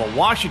 Somehow the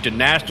Washington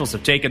Nationals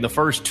have taken the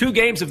first 2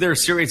 games of their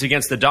series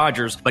against the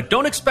Dodgers, but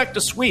don't expect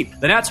a sweep.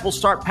 The Nats will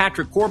start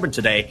Patrick Corbin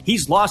today.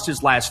 He's lost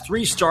his last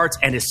 3 starts,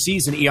 and his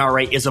season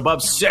ERA is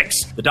above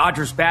 6. The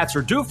Dodgers' bats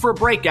are due for a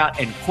breakout,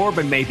 and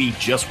Corbin may be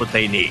just what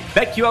they need.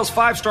 BetQL's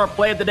 5-star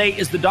play of the day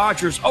is the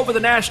Dodgers over the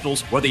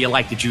Nationals. Whether you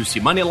like the juicy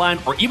money line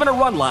or even a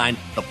run line,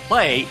 the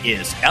play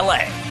is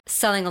LA.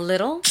 Selling a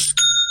little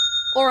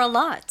or a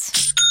lot?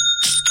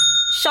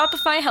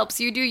 Shopify helps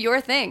you do your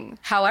thing,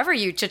 however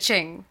you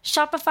cha-ching.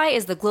 Shopify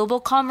is the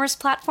global commerce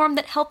platform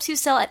that helps you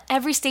sell at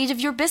every stage of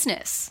your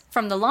business.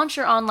 From the launch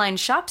your online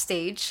shop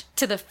stage,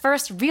 to the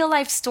first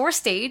real-life store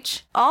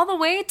stage, all the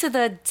way to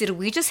the did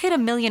we just hit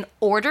 1 million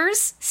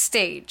orders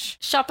stage.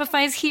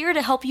 Shopify's here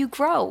to help you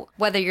grow.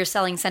 Whether you're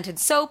selling scented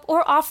soap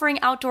or offering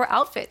outdoor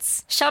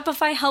outfits,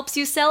 Shopify helps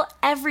you sell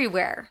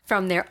everywhere.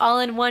 From their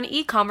all-in-one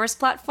e-commerce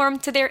platform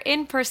to their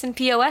in-person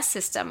POS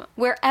system,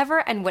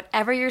 wherever and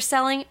whatever you're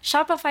selling,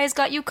 Shopify's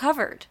got you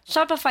covered.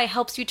 Shopify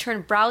helps you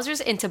turn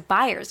browsers into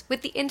buyers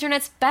with the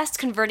internet's best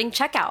converting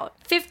checkout.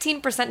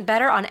 15%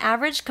 better on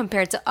average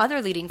compared to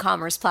other leading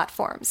commerce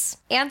platforms.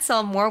 And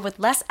sell more with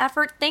less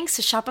effort thanks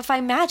to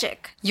Shopify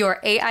Magic, your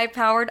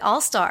AI-powered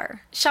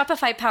all-star.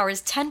 Shopify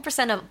powers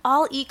 10% of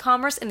all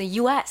e-commerce in the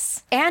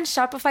U.S. And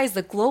Shopify is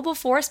the global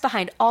force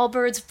behind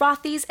Allbirds,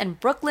 Rothy's, and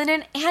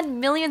Brooklinen,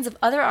 and millions of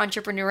other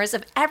entrepreneurs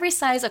of every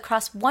size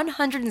across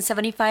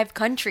 175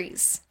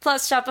 countries.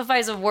 Plus,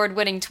 Shopify's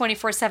award-winning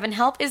 24/7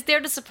 help is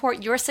there to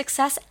support your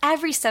success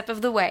every step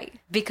of the way.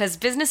 Because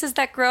businesses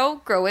that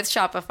grow, grow with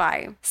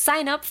Shopify.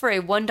 Sign up for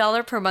a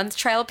 $1 per month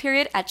trial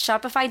period at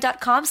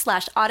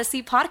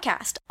shopify.com/Odyssey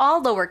Podcast,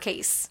 all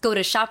lowercase. Go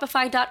to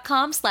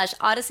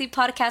shopify.com/Odyssey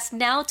Podcast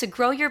now to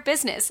grow your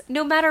business,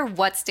 no matter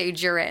what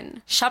stage you're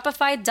in.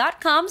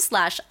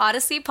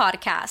 Shopify.com/Odyssey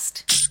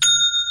Podcast.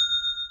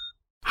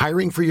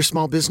 Hiring for your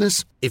small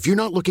business? If you're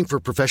not looking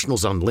for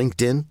professionals on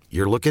LinkedIn,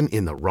 you're looking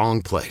in the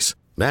wrong place.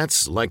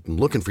 That's like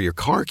looking for your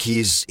car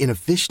keys in a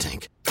fish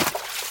tank.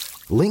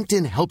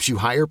 LinkedIn helps you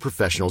hire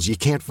professionals you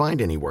can't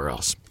find anywhere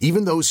else,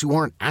 even those who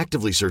aren't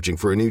actively searching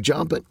for a new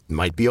job but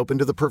might be open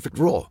to the perfect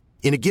role.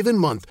 In a given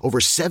month, over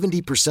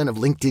 70% of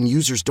LinkedIn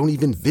users don't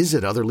even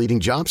visit other leading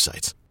job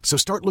sites. So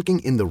start looking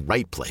in the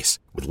right place.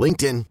 With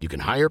LinkedIn, you can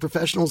hire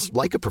professionals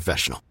like a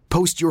professional.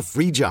 Post your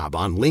free job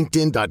on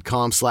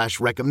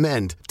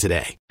linkedin.com/recommend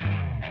today.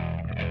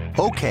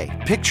 Okay,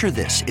 picture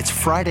this. It's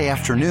Friday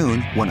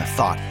afternoon when a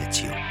thought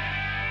hits you.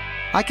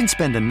 I can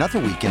spend another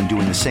weekend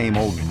doing the same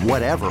old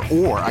whatever,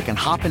 or I can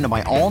hop into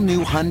my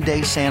all-new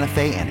Hyundai Santa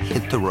Fe and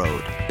hit the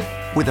road.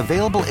 With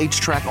available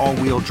H-Track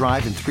all-wheel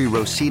drive and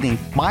 3-row seating,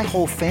 my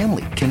whole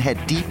family can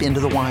head deep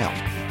into the wild.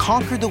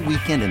 Conquer the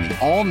weekend in the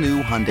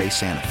all-new Hyundai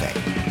Santa Fe.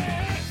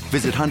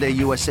 Visit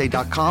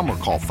HyundaiUSA.com or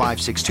call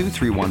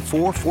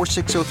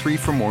 562-314-4603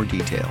 for more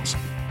details.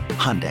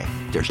 Hyundai,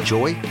 there's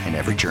joy in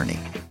every journey.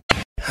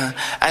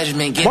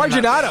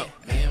 Marginato.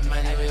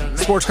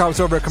 Sports comments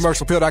over at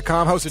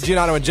CommercialAppeal.com. Hosted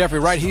Giannato and Jeffrey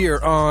right here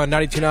on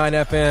 92.9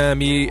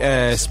 FM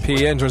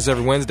ESPN. Joins us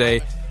every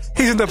Wednesday.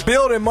 He's in the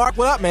building. Mark,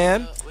 what up,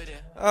 man?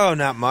 Oh,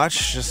 not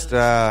much. Just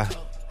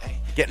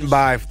getting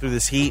by through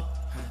this heat.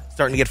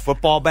 Starting to get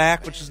football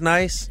back, which is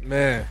nice.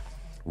 Man.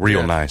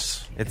 Real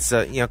nice. It's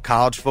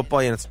college football.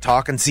 It's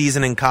talking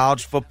season in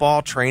college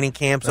football. Training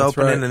camps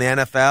opening in the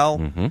NFL.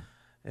 Mm-hmm.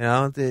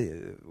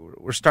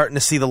 We're starting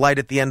to see the light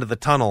at the end of the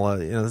tunnel.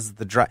 This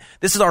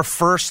is our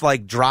first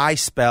dry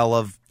spell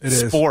of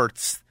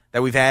sports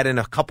that we've had in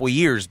a couple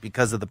years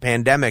because of the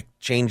pandemic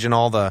changing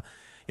all the.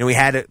 We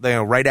had it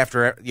right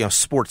after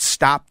sports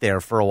stopped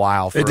there for a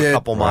while for a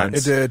couple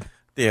months. It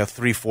did.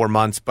 3-4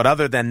 months. But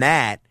other than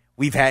that,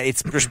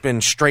 it's just been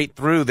straight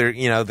through there.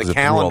 The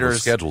calendars,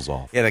 the schedules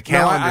off. Yeah, the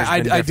calendars.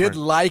 I did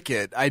like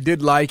it.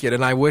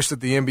 And I wish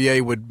that the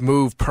NBA would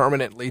move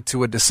permanently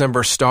to a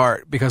December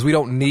start because we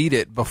don't need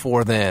it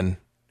before then.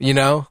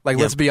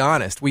 Let's be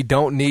honest. We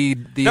don't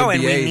need the NBA.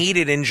 And we need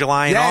it in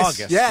July and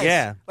August. Yes.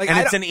 Yeah, and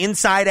it's an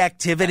inside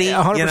activity.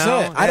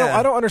 100%.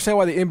 I don't understand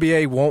why the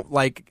NBA won't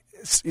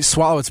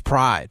swallow its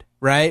pride.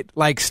 Right?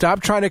 Stop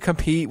trying to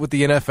compete with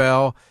the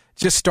NFL.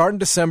 Just start in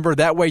December.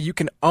 That way you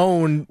can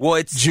own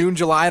June,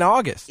 July, and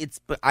August.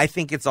 But I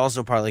think it's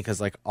also partly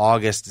because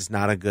August is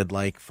not a good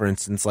for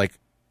instance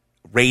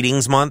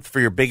ratings month for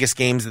your biggest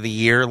games of the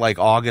year.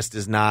 August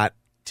is not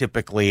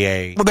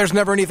typically well, there's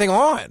never anything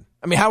on.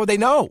 I mean, how would they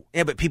know?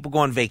 Yeah, but people go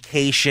on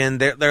vacation.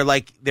 They're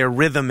their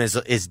rhythm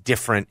is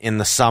different in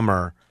the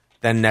summer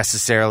than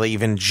necessarily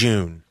even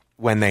June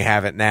when they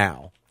have it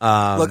now.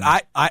 Look,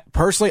 I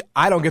personally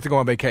I don't get to go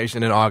on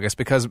vacation in August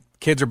because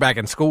kids are back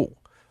in school.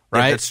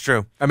 Right? Yeah, that's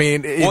true. I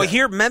mean,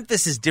 here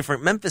Memphis is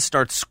different. Memphis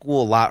starts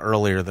school a lot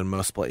earlier than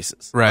most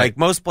places. Right.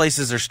 Most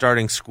places are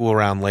starting school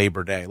around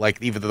Labor Day,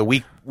 either the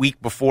week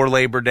before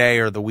Labor Day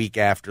or the week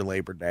after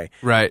Labor Day.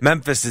 Right.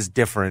 Memphis is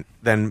different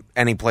than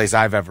any place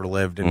I've ever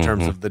lived in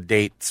terms of the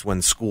dates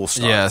when school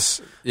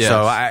starts.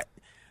 Yes.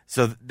 So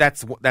So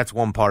that's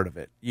one part of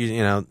it. You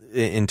know,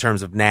 in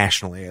terms of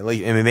nationally. I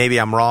mean, maybe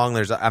I'm wrong.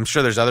 I'm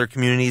sure there's other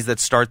communities that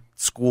start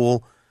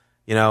school,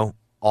 you know,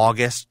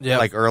 August,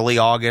 like early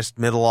August,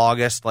 middle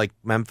August, like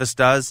Memphis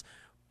does.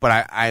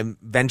 But I'm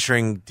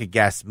venturing to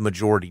guess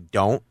majority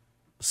don't.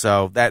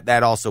 So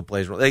that also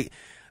plays a role. Like,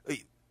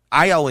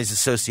 I always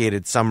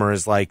associated summer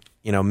as like,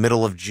 you know,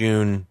 middle of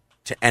June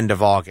to end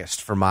of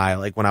August for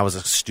when I was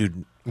a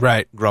student.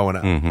 Right. Growing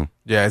up. Mm-hmm.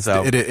 Yeah,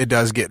 it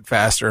does get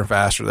faster and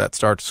faster, that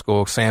start to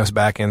school. Sam's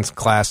back in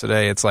class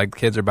today. It's like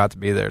kids are about to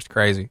be there. It's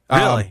crazy.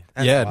 Really?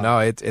 No,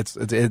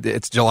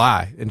 it's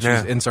July and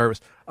she's in service.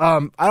 I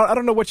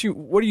don't know what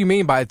do you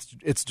mean by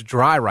it's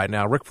dry right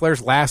now? Ric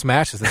Flair's last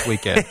match is this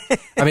weekend.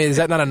 I mean, is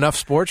that not enough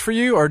sports for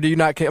you, or do you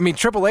not? I mean,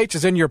 Triple H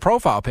is in your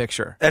profile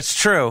picture. That's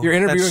true. You're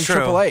interviewing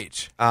Triple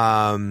H.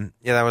 Yeah,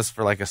 that was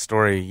for like a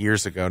story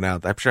years ago. Now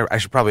I'm sure I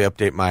should probably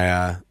update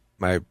my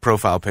my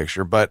profile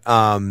picture, but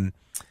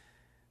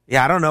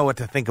yeah, I don't know what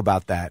to think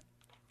about that.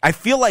 I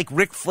feel like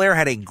Ric Flair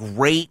had a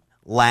great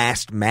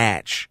last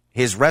match.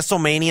 His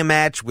WrestleMania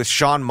match with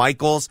Shawn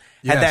Michaels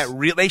had that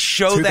real. They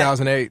show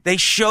 2008. They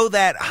show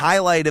that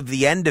highlight of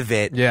the end of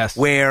it. Yes,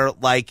 where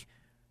like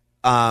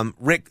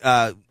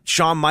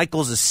Shawn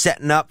Michaels is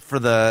setting up for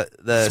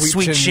the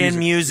Sweet Chin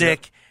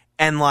music,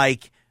 and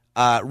like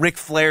Ric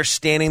Flair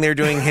standing there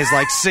doing his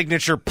like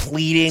signature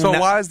pleading. So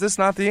why is this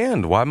not the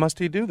end? Why must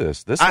he do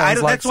this? This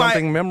sounds like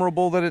something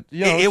memorable that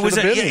it was.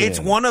 It's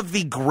one of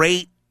the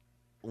great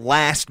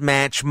last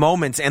match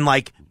moments, and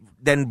like.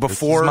 Then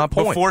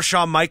before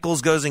Shawn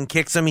Michaels goes and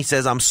kicks him, he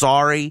says, "I'm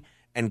sorry,"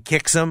 and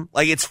kicks him.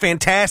 Like, it's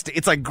fantastic.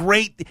 It's like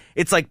great.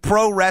 It's like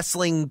pro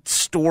wrestling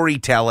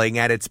storytelling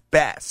at its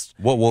best.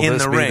 What will in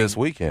this the be ring. This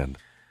weekend?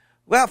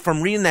 Well,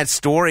 from reading that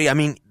story, I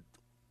mean,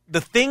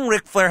 the thing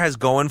Ric Flair has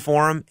going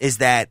for him is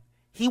that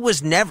he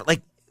was never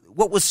like.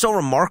 What was so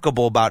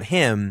remarkable about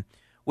him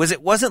was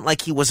it wasn't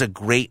like he was a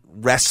great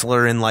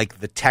wrestler in like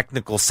the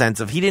technical sense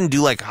of he didn't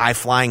do like high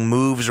flying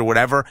moves or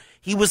whatever.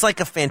 He was like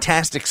a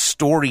fantastic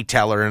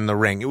storyteller in the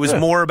ring. It was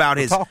more about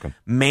his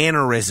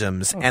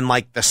mannerisms and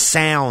like the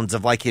sounds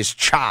of like his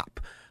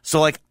chop.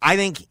 So like I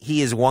think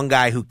he is one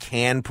guy who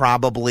can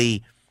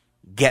probably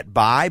get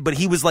by, but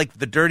he was like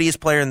the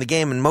dirtiest player in the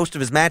game, and most of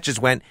his matches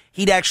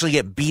he'd actually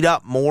get beat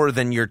up more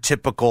than your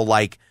typical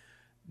like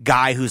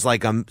guy who's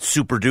like a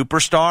super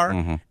duper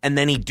star, and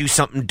then he'd do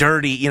something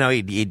dirty, you know,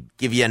 he'd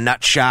give you a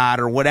nut shot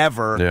or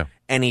whatever,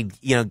 and he'd,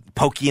 you know,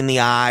 poke you in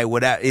the eye,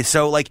 whatever.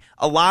 So like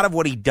a lot of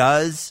what he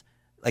does,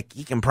 like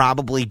he can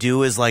probably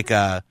do as like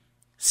a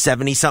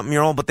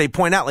 70-something-year-old, but they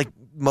point out like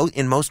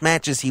in most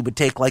matches he would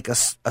take like a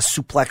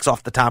suplex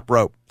off the top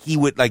rope. He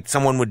would like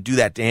someone would do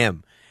that to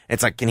him.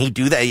 It's like, can he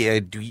do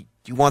that? Do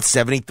you want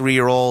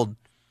 73-year-old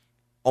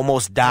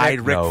almost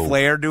died Ric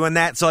Flair doing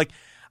that? So like,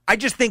 I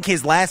just think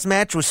his last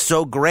match was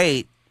so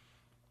great.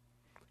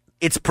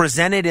 It's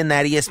presented in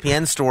that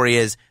ESPN story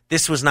as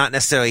this was not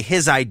necessarily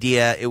his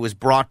idea. It was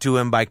brought to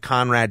him by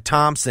Conrad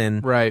Thompson,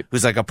 right,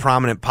 who's like a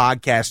prominent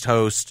podcast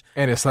host.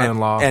 And his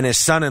son-in-law. And his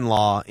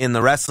son-in-law in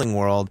the wrestling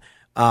world.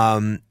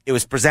 It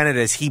was presented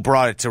as he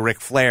brought it to Ric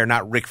Flair,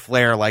 not Ric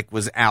Flair like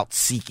was out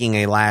seeking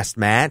a last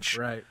match.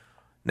 Right.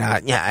 Now,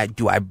 yeah,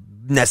 do I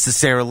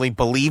necessarily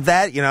believe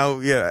that? You know,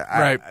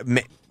 right.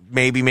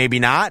 Maybe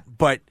not.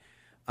 But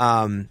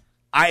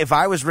if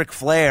I was Ric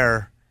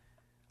Flair,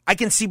 I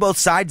can see both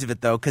sides of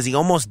it, though, because he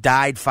almost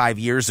died 5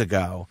 years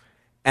ago.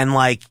 And,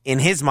 like, in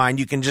his mind,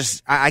 you can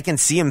just, I can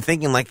see him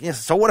thinking, like, yeah,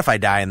 so what if I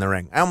die in the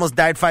ring? I almost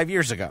died 5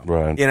 years ago.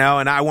 Right. You know,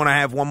 and I want to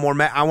have one more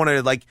I want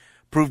to, like,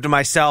 prove to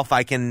myself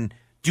I can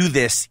do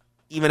this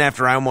even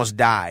after I almost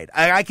died.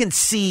 I can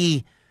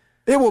see.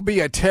 It will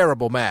be a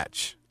terrible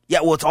match.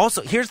 Yeah, well, it's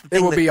also, here's the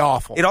thing. It will be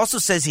awful. It also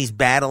says he's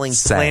battling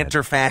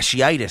plantar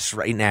fasciitis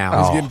right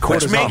now. He's getting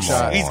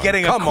cortisone. He's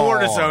getting a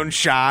cortisone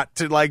shot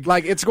to, like,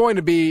 it's going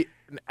to be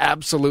an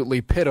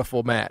absolutely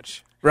pitiful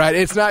match. Right,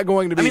 it's not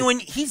going to be. I mean, when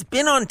he's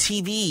been on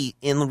TV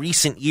in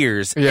recent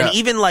years, yeah, and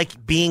even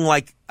like being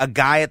like a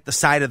guy at the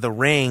side of the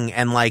ring,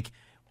 and like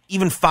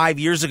even 5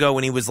 years ago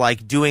when he was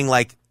like doing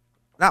like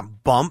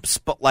not bumps,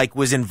 but like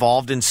was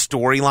involved in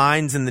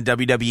storylines in the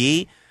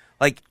WWE,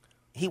 like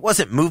he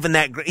wasn't moving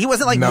that great. He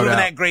wasn't like moving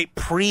that great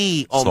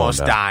pre almost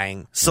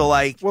dying. So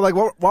like,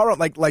 well,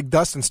 like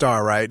Dustin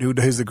Starr, right?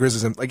 Who's the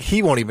Grizzlies, and like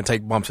he won't even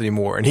take bumps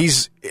anymore, and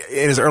he's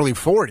in his early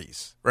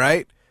 40s,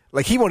 right?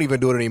 Like he won't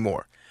even do it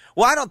anymore.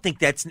 Well, I don't think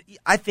that's.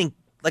 I think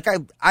like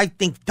I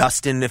think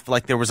Dustin, if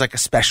like there was like a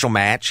special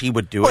match, he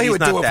would do it. Well, he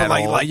would do it for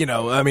like you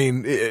know, I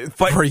mean,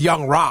 for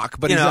young Rock.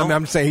 But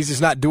I'm saying he's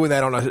just not doing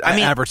that on an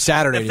average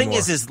Saturday anymore.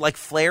 The thing is like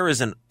Flair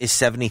is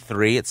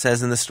 73. It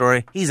says in the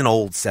story he's an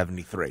old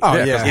 73.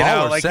 Oh yeah, you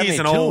know, like he's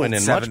an old and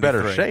in much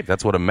better shape.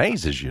 That's what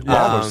amazes you.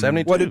 Lawler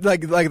 72. What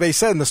like they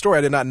said in the story,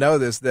 I did not know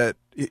this, that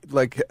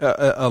like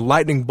a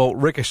lightning bolt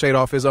ricocheted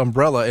off his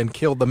umbrella and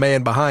killed the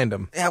man behind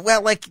him. Yeah,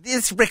 well, like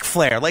it's Ric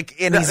Flair,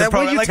 like, and he's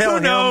probably like, who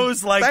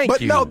knows? Like,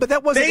 but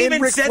that wasn't in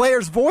Ric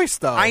Flair's voice,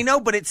 though. I know,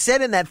 but it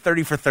said in that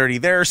 30 for 30,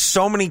 there are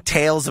so many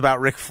tales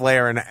about Ric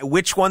Flair, and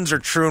which ones are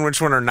true and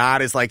which one are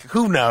not is like,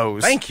 who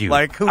knows? Thank you.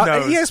 Like, who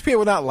knows? ESPN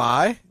would not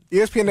lie.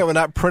 ESPN would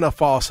not print a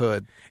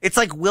falsehood. It's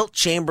like Wilt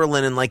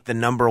Chamberlain and like the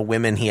number of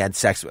women he had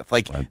sex with.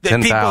 Like the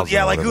 10,000 people,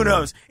 yeah, or like who whatever.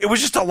 knows? It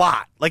was just a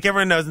lot. Like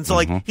everyone knows. And so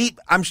like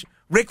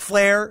Ric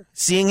Flair,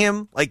 seeing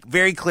him, like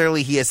very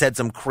clearly he has had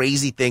some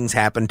crazy things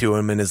happen to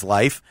him in his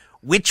life.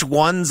 Which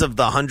ones of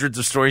the hundreds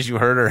of stories you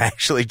heard are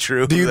actually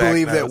true? Do you Zach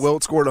believe that knows.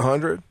 Wilt scored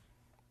 100?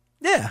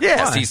 Yeah.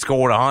 Yes, Why? he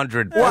scored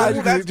 100. Why?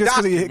 That's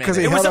Just because he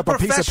documented. It was held up a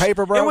piece of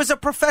paper, bro? It was a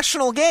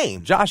professional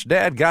game. Josh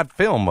Dad got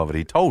film of it.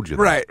 He told you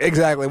that. Right,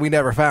 exactly. We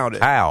never found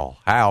it. Hal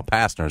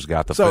Pastner's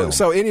got the So film.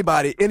 so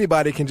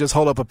anybody can just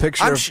hold up a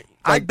picture of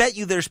I like, bet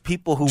you there's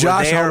people who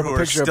Josh were there held up a who are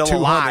picture of still 200.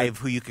 alive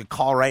who you could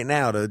call right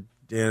now to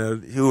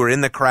who are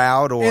in the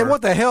crowd or and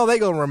what the hell they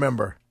gonna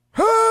remember?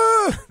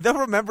 they'll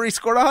remember he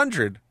scored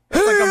 100.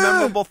 It's like a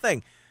memorable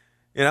thing.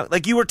 You know,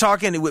 like you were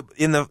talking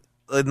in the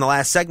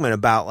last segment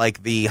about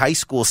like the high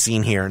school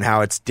scene here and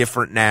how it's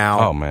different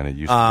now. Oh man, it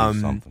used to be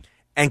something.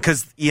 And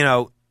because, you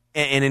know,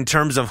 and in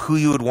terms of who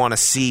you would want to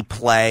see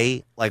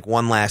play like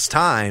one last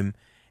time,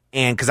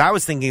 and because I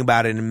was thinking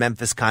about it in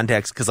Memphis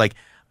context, because like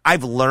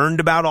I've learned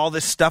about all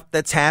this stuff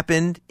that's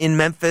happened in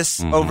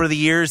Memphis over the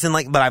years, and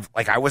but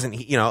I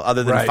wasn't, you know,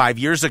 other than 5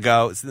 years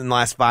ago, in the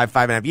last five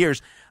and a half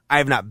years, I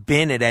have not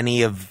been at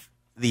any of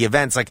the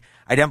events. Like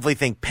I definitely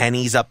think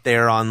Penny's up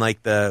there on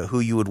like the who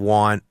you would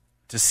want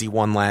to see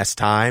one last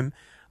time.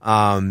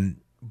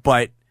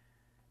 But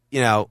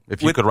you know,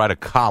 If you could write a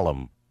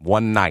column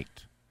one night,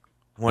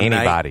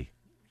 anybody.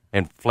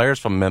 And Flair's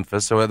from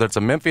Memphis, so whether it's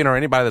a Memphian or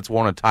anybody that's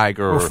worn a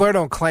Tiger. Well, Flair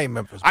don't claim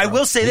Memphis. Bro. I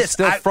will say He's this: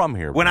 still from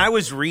here, When bro. I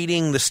was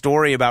reading the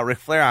story about Ric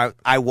Flair,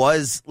 I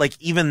was like,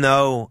 even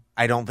though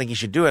I don't think he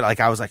should do it,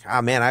 like I was like,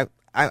 oh man,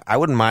 I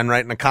wouldn't mind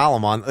writing a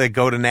column on, like,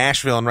 go to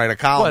Nashville and write a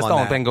column. Well, that's the on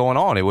only that. thing going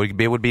on. It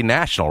would be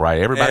national, right?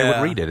 Everybody Yeah.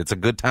 would read it. It's a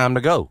good time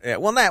to go. Yeah,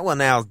 well,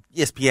 now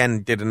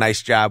ESPN did a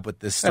nice job with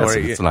this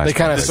story. It's a nice They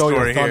kind of thing. stole your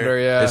story here. thunder.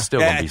 Yeah. It's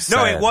still going to be sad.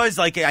 No, it was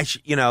like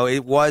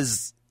it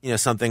was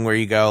something where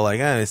you go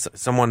like,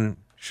 someone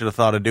should have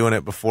thought of doing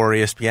it before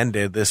ESPN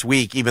did this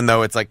week. Even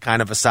though it's like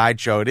kind of a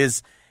sideshow, it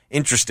is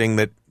interesting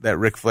that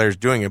Ric Flair's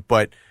doing it.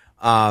 But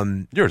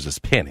Yours is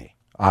Penny,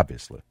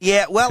 obviously.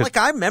 yeah, well, like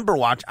I remember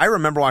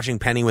watching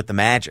Penny with the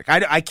Magic.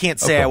 I can't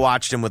say Okay. I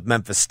watched him with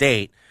Memphis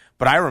State,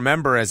 but I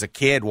remember as a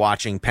kid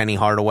watching Penny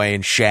Hardaway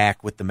and Shaq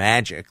with the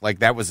Magic. Like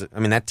that was,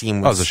 that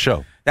team was That was a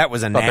show. That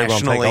was a Thought they were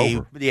gonna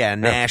take over.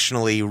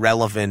 nationally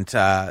relevant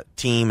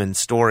team and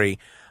story.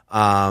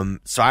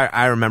 So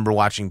I remember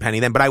watching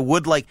Penny then, but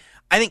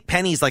I think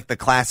Penny's like the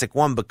classic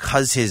one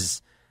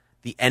because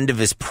the end of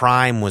his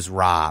prime was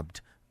robbed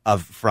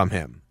from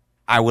him.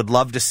 I would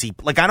love to see,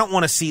 like, I don't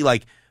want to see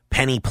like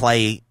Penny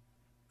play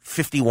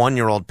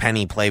 51-year-old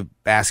Penny play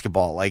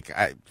basketball. Like,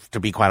 to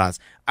be quite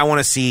honest, I want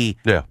to see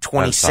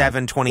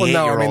 27,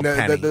 28-year-old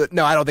Penny.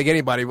 No, I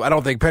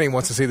don't think Penny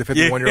wants to see the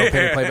 51-year-old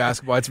Penny play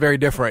basketball. It's very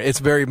different.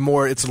 It's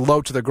it's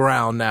low to the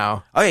ground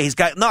now. Oh yeah,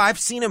 I've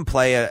seen him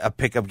play a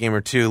pickup game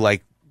or two,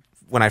 like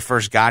when I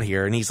first got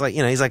here, and he's like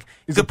He's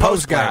good a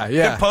post guy, player,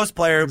 yeah. good post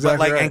player, Exactly but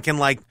like right. and can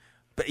like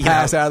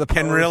Pass out of the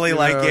can post, really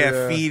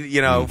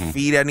feed,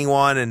 feed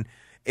anyone, and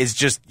is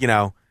just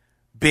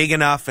big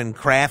enough and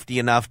crafty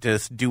enough to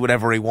do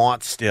whatever he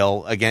wants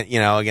still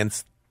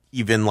against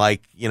even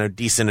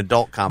decent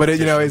adult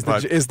competition.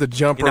 But is the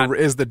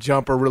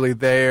jumper really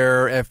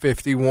there at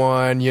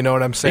 51? You know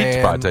what I'm saying?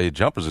 He'd probably tell you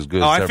jumper's as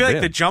good as I it's feel ever like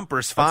been. the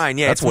jumper's fine.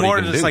 Yeah, that's it's what he more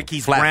can just do. like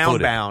he's Flat-footed. ground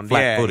bound.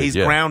 Flat-footed, He's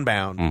yeah. ground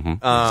bound.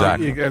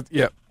 Exactly.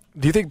 Yeah.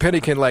 Do you think Penny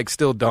can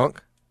still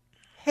dunk?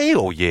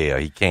 Hell yeah,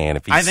 he can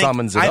if he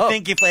summons it I up.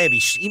 think if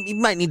he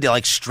might need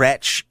to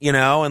stretch, and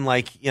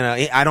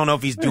I don't know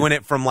if he's doing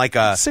it from like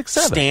a 6'7".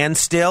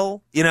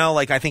 standstill,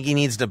 I think he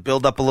needs to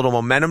build up a little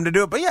momentum to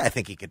do it. But yeah, I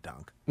think he could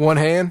dunk. One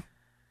hand?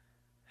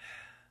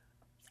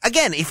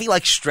 Again, if he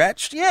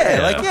stretched,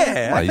 I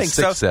think he's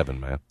so. 6'7",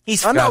 man.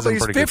 I know, Guy's but in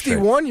he's pretty good shape.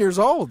 51 years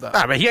old, though.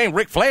 Nah, but he ain't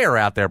Ric Flair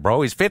out there,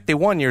 bro. He's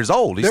 51 years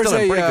old. He's still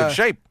in pretty good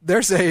shape.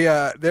 There's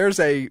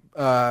a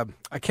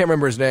I can't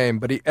remember his name,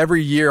 but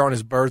every year on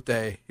his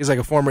birthday, he's like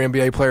a former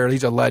NBA player.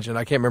 He's a legend.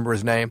 I can't remember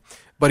his name,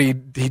 but he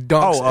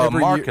dunks every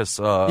Marcus,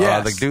 year.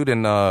 Yes. the dude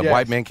in Yes.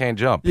 White Men Can't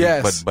Jump.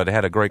 Yes. But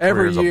had a great career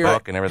Every as a year,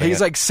 buck and everything.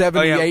 he's like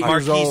 78 years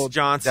Marquise old,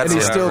 Johnson. and he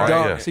That's still right.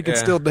 dunks. Yeah. He can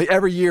still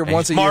every year,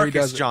 once a year, he Marcus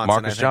does it. Johnson.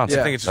 Marcus I think. Johnson.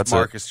 I think it's just That's it.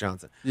 Marcus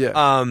Johnson. Yeah.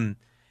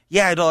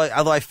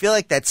 Although I feel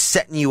like that's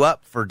setting you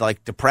up for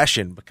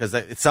depression because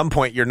at some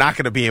point you're not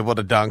going to be able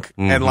to dunk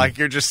and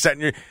you're just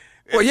setting your.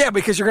 Well, yeah,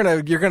 because you're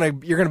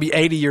gonna be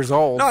 80 years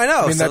old. No, I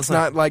know. I mean, So that's it's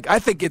not I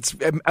think it's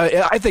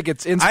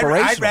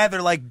inspirational. I'd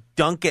rather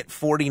dunk at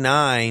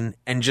 49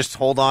 and just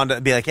hold on to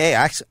be like, hey,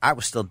 I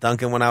was still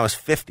dunking when I was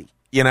 50,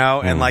 and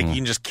you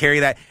can just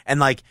carry that.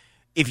 And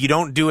if you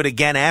don't do it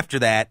again after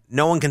that,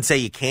 no one can say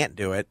you can't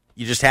do it.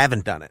 You just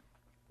haven't done it.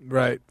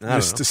 Right. I don't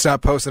Just know. to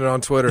stop posting it on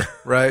Twitter,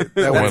 right?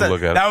 That That's way-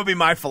 look at it. That would be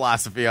my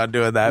philosophy on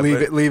doing that.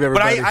 Leave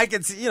everybody. But I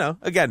can see,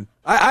 again,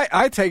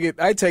 I take it.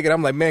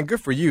 I'm like, man,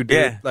 good for you, dude.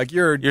 Yeah. Like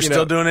you're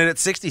still doing it at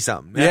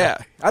 60-something. Yeah.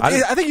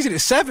 I think he's in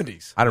his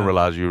 70s. I didn't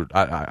realize you.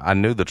 I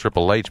knew the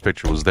Triple H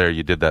picture was there.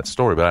 You did that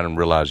story, but I didn't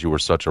realize you were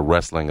such a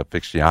wrestling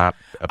aficionado.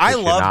 I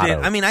loved it.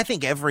 I mean, I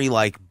think every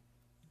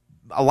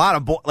a lot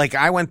of like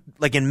I went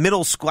like in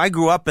middle school. I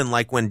grew up in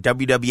like when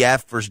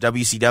WWF versus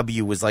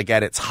WCW was like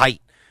at its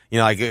height. You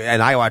know, like,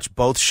 and I watched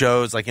both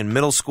shows like in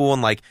middle school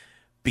and like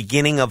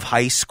beginning of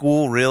high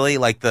school. Really,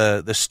 like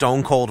the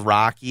Stone Cold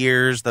Rock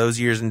years, those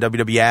years in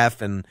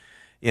WWF, and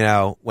you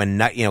know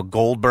when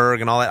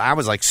Goldberg and all that. I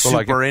was like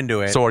super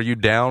into it. So are you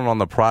down on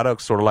the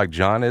product, sort of like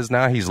John is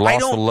now? He's lost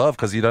the love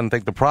because he doesn't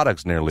think the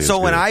product's nearly as good. So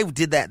when I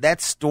did that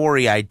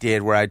story I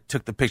did where I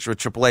took the picture with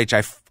Triple H,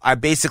 I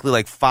basically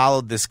like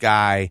followed this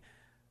guy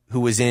who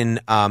was in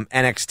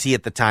NXT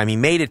at the time. He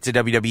made it to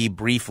WWE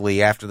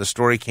briefly after the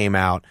story came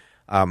out.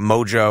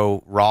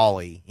 Mojo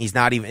Rawley. He's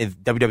not even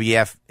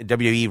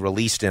WWE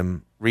released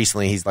him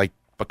recently. He's like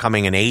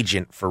becoming an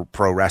agent for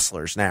pro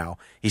wrestlers now.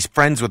 He's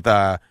friends with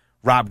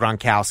Rob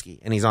Gronkowski,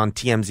 and he's on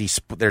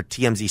their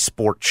TMZ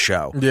Sports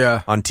show.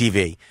 Yeah, on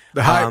TV.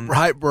 The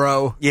hype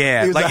bro.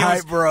 Yeah, he was like the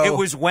hype bro. It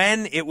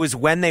was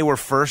when they were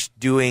first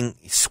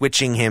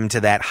switching him to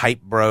that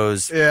Hype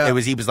Bros. Yeah.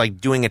 He was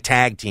like doing a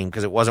tag team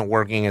because it wasn't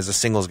working as a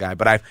singles guy.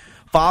 But I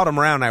followed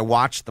him around. I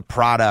watched the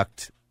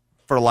product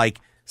for like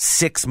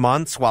 6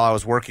 months while I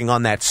was working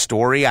on that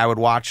story. I would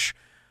watch,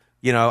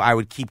 I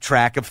would keep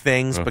track of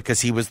things because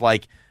he was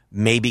like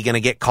maybe going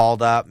to get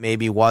called up,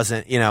 maybe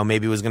wasn't,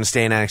 maybe was going to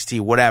stay in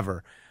NXT,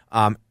 whatever.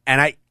 And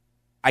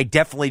I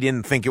definitely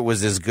didn't think it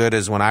was as good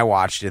as when I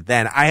watched it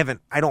then. I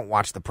don't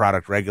watch the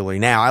product regularly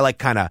now. I like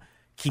kind of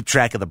keep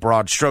track of the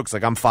broad strokes.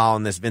 Like I'm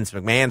following this Vince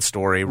McMahon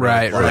story.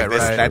 Right.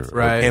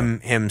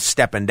 Him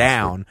stepping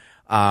down.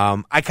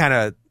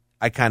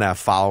 I kind of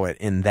follow it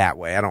in that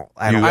way.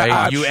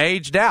 You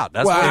aged out.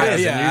 That's what it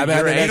is. Yeah,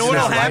 you know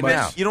what'll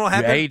happen? You know what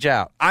happens? You age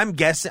out. I'm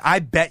guessing. I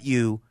bet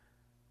you,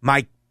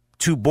 my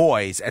two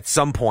boys at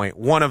some point,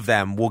 one of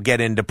them will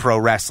get into pro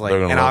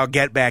wrestling, and I'll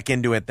get back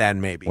into it then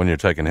maybe. When you're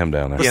taking him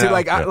down there. See,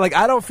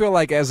 I don't feel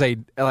like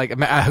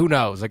who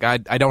knows? Like I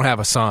don't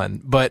have a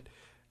son, but.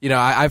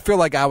 I feel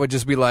like I would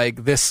just be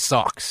like, this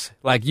sucks.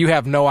 Like, you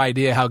have no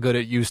idea how good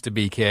it used to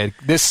be, kid.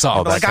 This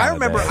sucks. Like, I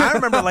remember,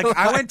 like,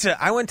 I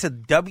went to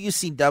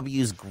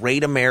WCW's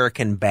Great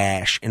American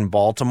Bash in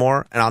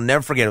Baltimore, and I'll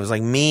never forget. It was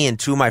like me and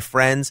two of my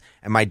friends,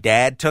 and my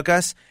dad took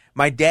us.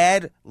 My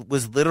dad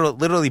was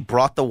literally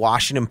brought the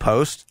Washington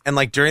Post, and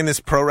like during this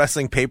pro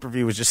wrestling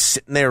pay-per-view was just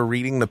sitting there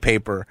reading the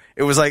paper.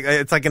 It was like,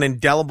 it's like an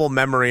indelible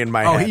memory in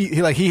my head.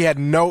 He had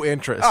no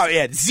interest. Oh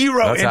yeah,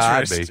 zero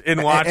interest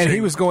in watching. And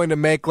he was going to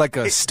make like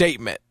a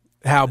statement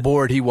how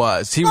bored he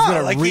was. He was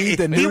going to read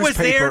the newspaper. He was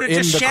there to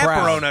just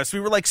chaperone crowd. us. We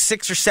were like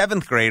 6th or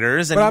 7th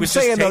graders, and but he I'm was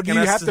saying just though, do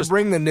you have to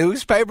bring the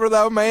newspaper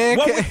though, man?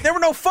 Well, there were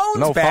no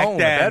phones back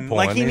then. At that point.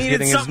 Like he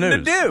needed something to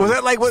do. Was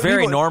that like what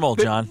very normal,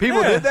 John?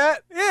 People did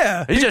that.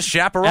 Yeah, he just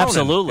chaperoned.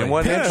 Absolutely.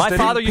 My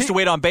father used to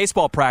wait on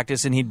baseball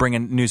practice, and he'd bring a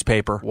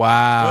newspaper.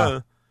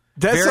 Wow.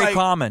 That's very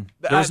common.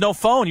 There was no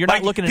phone. You're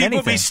not looking at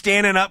anything. People be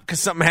standing up because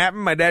something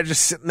happened. My dad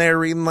just sitting there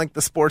reading like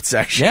the sports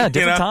section. Yeah,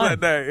 different time.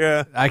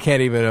 Yeah, I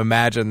can't even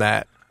imagine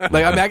that.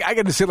 Like I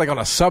can just sit like on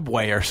a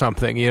subway or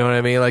something. You know what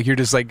I mean? Like you're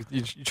just like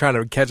you're trying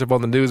to catch up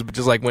on the news, but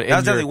just like when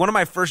one of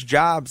my first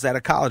jobs out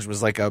of college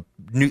was like a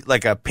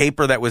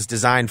paper that was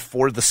designed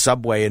for the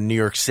subway in New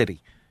York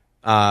City,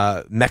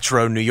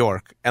 Metro New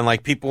York, and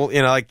like people,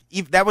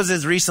 that was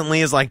as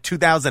recently as like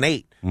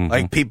 2008. Mm-hmm.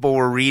 Like people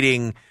were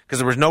reading because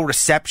there was no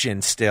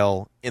reception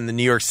still in the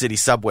New York City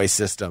subway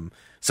system,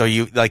 so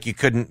you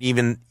couldn't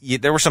even.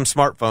 There were some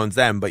smartphones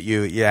then, but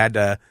you had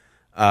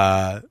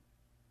to.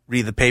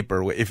 Read the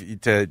paper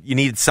you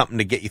needed something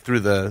to get you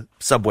through the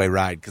subway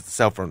ride because the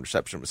cell phone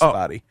reception was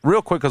spotty.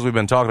 Real quick, because we've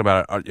been talking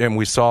about it, and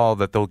we saw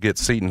that they'll get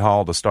Seton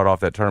Hall to start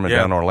off that tournament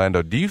down in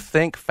Orlando. Do you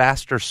think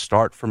faster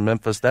start for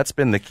Memphis? That's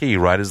been the key,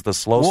 right? Is the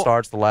slow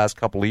starts the last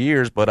couple of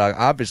years, but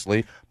obviously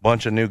a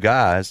bunch of new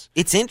guys.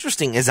 It's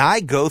interesting as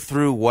I go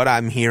through what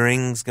I'm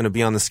hearing is going to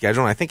be on the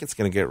schedule. And I think it's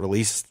going to get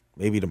released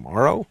maybe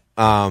tomorrow.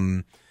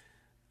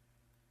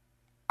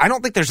 I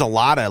don't think there's a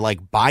lot of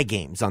like buy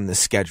games on this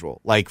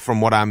schedule. Like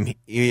from what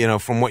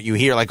from what you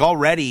hear, like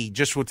already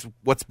just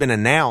what's been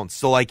announced.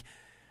 So like,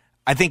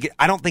 I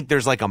don't think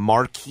there's like a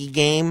marquee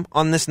game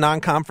on this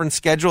non-conference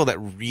schedule that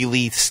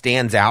really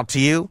stands out to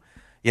you.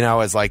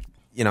 As like,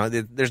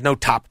 there's no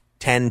top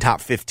 10, top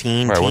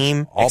 15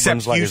 team.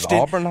 Auburn's like, is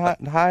Auburn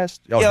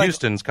highest? Oh, yeah,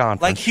 Houston's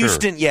conference. Like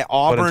Houston, yeah,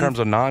 Auburn. But in terms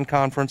of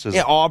non-conference,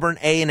 Auburn,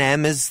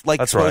 A&M is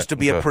like supposed to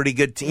be a pretty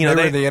good team. They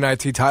were in the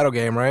NIT title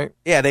game, right?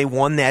 Yeah, they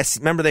won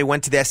remember they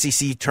went to the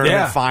SEC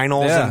tournament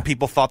finals and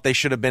people thought they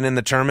should have been in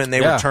the tournament and they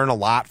return a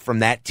lot from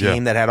that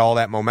team that had all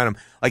that momentum.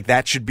 Like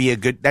that should be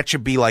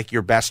like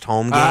your best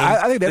home game.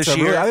 I think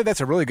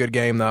that's a really good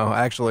game though,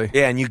 actually.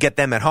 Yeah, and you get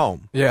them at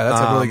home. Yeah,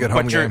 that's a really good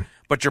home game.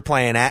 But you're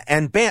playing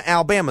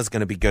Alabama's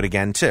going to be good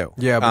again too.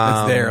 Yeah,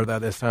 but it's there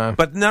this time.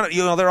 But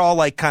they're all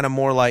like kind of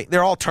more like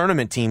they're all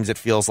tournament teams. It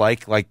feels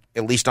like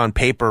at least on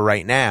paper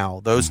right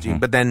now those teams.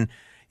 But then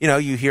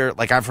you hear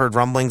like I've heard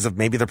rumblings of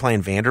maybe they're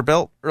playing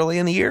Vanderbilt early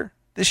in the year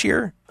this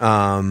year.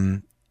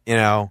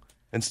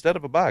 instead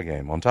of a bye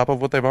game on top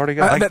of what they've already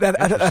got.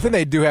 I think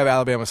they do have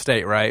Alabama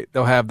State, right?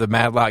 They'll have the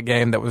Madlock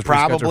game that was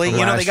probably.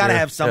 They got to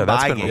have some bye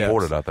that's been games.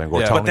 reported, I think.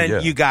 But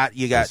then you got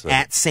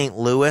at St.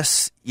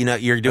 Louis.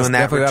 You're doing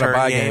that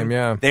return game.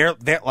 Yeah, they're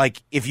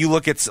like, if you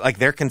look at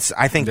like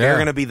I think they're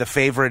going to be the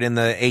favorite in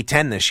the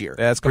A-10 this year.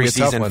 Yeah, it's going to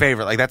be a tough one.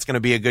 Favorite. Like that's going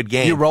to be a good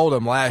game. You rolled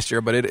them last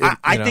year, but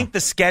I think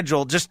the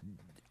schedule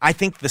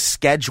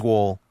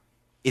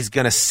is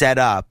going to set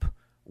up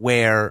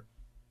where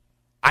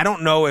I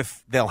don't know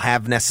if they'll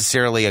have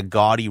necessarily as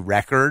gaudy a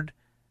record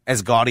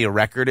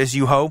as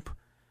you hope,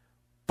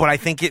 but I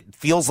think it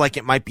feels like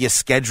it might be a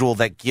schedule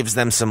that gives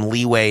them some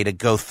leeway to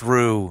go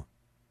through,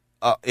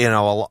 a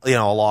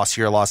loss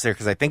here, a loss there,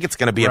 because I think it's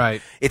going to be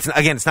it's not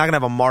going to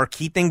have a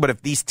marquee thing, but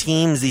if these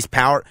teams,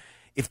 because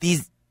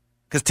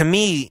to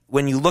me,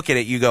 when you look at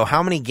it, you go,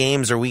 how many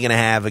games are we going to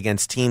have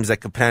against teams that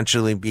could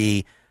potentially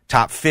be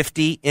top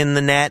 50 in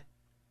the net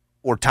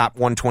or top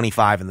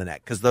 125 in the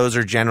net? Because those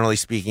are, generally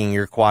speaking,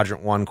 your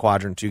quadrant 1,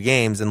 quadrant 2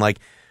 games. And like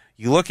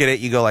you look at it,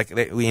 you go like,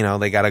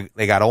 they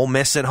got Ole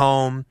Miss at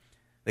home,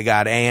 they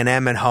got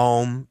A&M at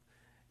home.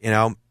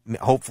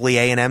 Hopefully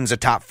A&M's a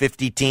top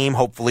 50 team.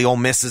 Hopefully Ole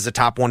Miss is a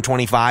top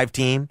 125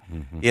 team.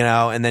 Mm-hmm.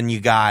 And then you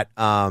got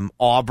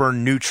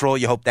Auburn neutral.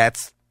 You hope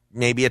that's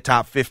maybe a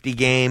top 50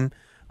 game.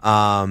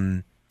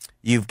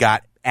 You've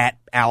got at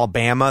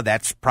Alabama.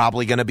 That's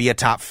probably going to be a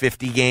top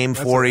 50 game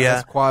for you.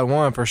 That's quad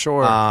 1 for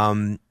sure.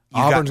 Auburn's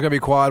going to be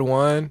quad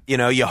 1.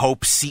 You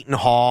hope Seton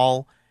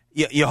Hall.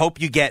 You hope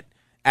you get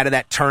out of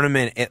that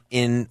tournament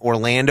in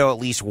Orlando at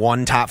least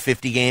one top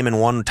 50 game and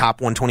one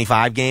top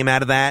 125 game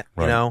out of that.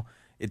 Right.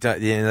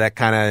 That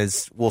kind of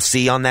is. We'll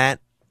see on that.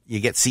 You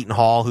get Seton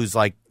Hall, who's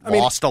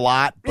lost a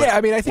lot. But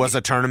I think was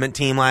a tournament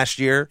team last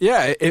year.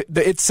 Yeah,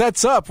 it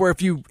sets up where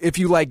if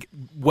you like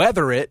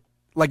weather it,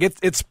 like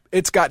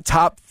it's got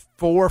top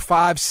 4 or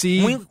 5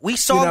 seed. We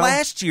saw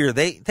last year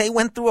they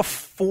went through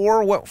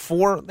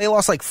they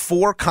lost like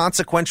 4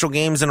 consequential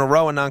games in a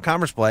row in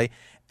non-conference play,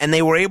 and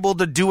they were able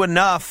to do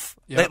enough.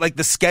 Yep. Like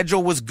the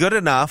schedule was good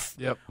enough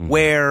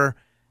where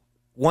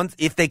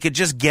if they could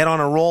just get on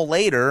a roll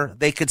later,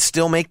 they could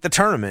still make the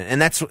tournament.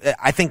 And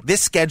I think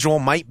this schedule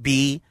might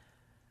be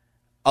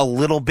a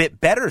little bit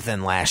better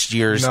than last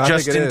year's,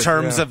 just in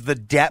terms of the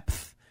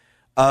depth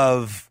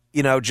of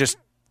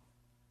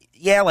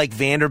like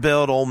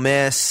Vanderbilt, Ole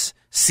Miss.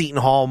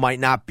 Seton Hall might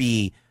not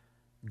be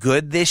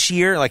good this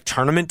year, like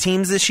tournament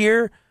teams this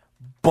year,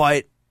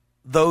 but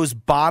those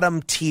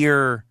bottom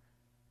tier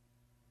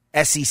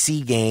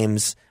SEC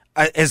games,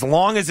 as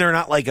long as they're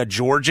not like a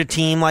Georgia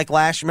team like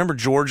last year. Remember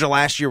Georgia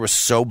last year was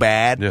so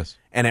bad, yes,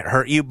 and it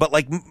hurt you. But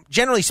like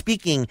generally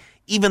speaking,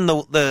 even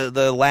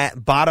the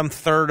bottom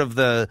third of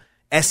the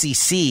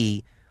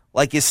SEC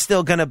like is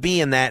still going to be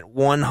in that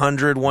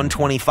 100,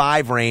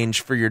 125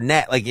 range for your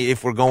net. Like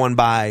if we're going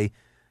by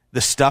the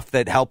stuff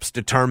that helps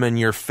determine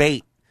your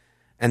fate.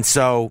 And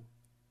so,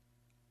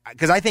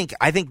 because I think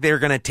they're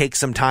going to take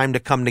some time to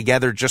come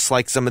together, just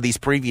like some of these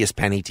previous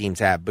Penny teams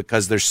have,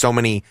 because there's so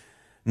many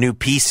new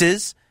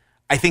pieces.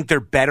 I think they're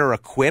better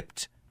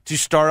equipped to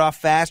start off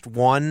fast.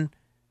 One,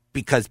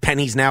 because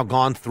Penny's now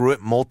gone through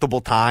it multiple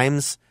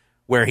times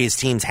where his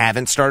teams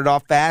haven't started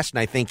off fast. And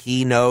I think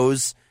he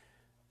knows,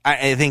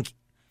 I think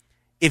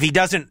if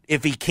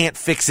he can't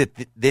fix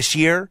it this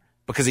year,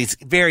 because it's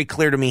very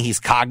clear to me he's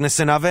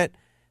cognizant of it,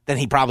 then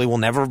he probably will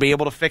never be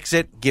able to fix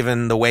it,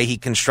 given the way he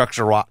constructs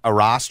a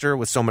roster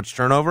with so much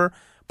turnover.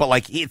 But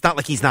like, it's not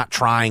like he's not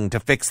trying to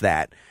fix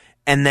that.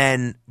 And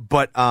then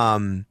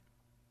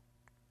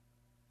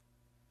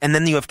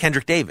you have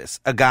Kendrick Davis,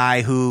 a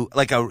guy who,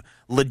 like a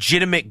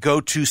legitimate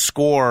go-to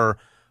scorer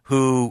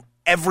who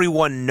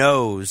everyone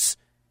knows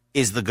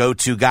is the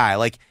go-to guy.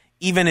 Like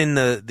even in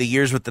the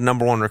years with the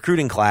number 1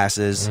 recruiting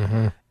classes,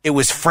 it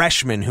was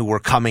freshmen who were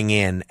coming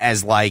in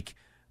as like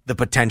the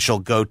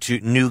potential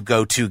new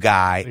go-to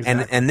guy.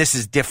 Exactly. And this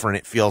is different,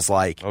 it feels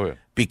like,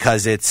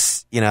 because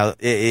it's,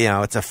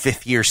 it's a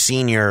 5th-year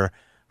senior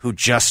who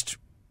just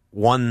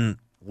won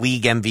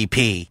league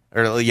MVP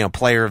or,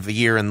 player of the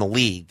year in the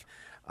league.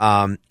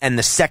 And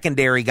the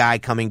secondary guy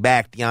coming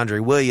back,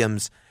 DeAndre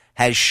Williams,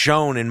 has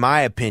shown, in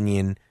my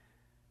opinion,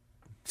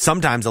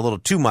 sometimes a little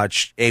too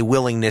much, a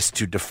willingness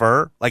to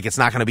defer. Like it's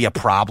not going to be a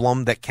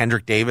problem that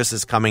Kendrick Davis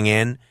is coming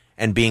in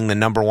and being the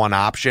number 1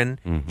 option,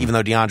 even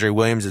though DeAndre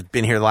Williams has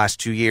been here the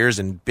last 2 years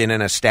and been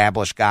an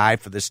established guy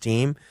for this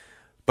team.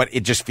 But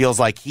it just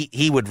feels like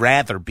he would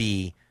rather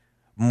be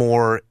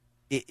more.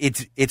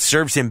 It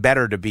serves him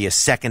better to be a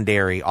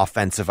secondary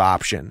offensive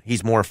option.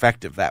 He's more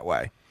effective that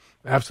way.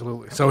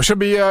 Absolutely. So it should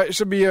be a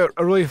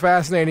really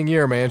fascinating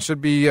year, man. It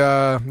should be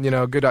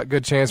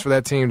good chance for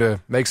that team to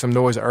make some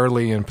noise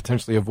early and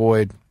potentially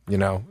avoid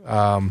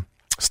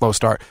slow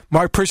start.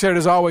 Mark, appreciate it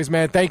as always,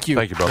 man. Thank you.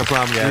 Thank you, brother. No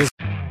problem, guys.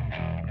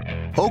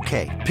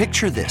 Okay,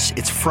 picture this.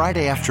 It's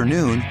Friday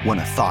afternoon when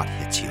a thought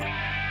hits you.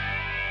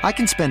 I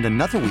can spend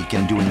another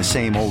weekend doing the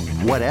same old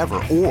whatever,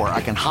 or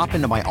I can hop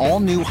into my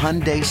all-new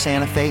Hyundai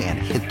Santa Fe and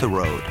hit the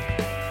road.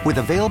 With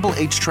available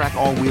H-Track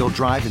all-wheel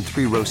drive and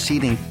 3-row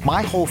seating,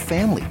 my whole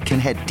family can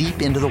head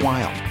deep into the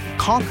wild.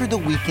 Conquer the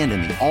weekend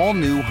in the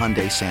all-new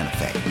Hyundai Santa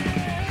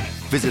Fe.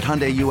 Visit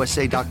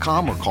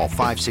HyundaiUSA.com or call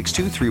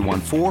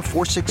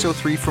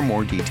 562-314-4603 for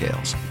more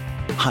details.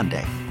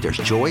 Hyundai, there's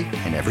joy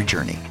in every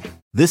journey.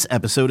 This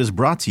episode is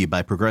brought to you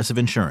by Progressive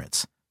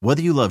Insurance.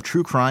 Whether you love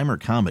true crime or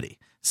comedy,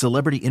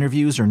 celebrity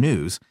interviews or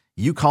news,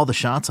 you call the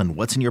shots on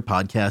what's in your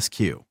podcast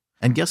queue.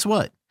 And guess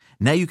what?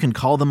 Now you can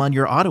call them on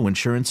your auto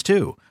insurance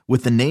too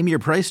with the Name Your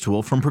Price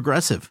tool from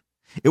Progressive.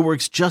 It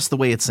works just the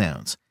way it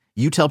sounds.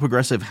 You tell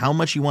Progressive how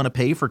much you want to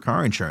pay for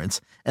car insurance,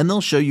 and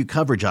they'll show you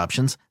coverage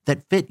options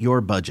that fit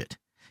your budget.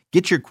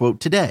 Get your quote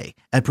today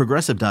at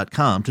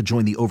Progressive.com to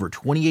join the over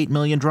 28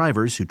 million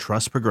drivers who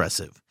trust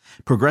Progressive.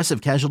 Progressive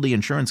Casualty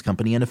Insurance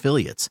Company and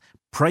Affiliates.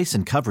 Price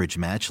and coverage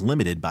match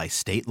limited by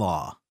state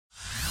law.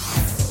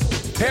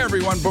 Hey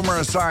everyone, Boomer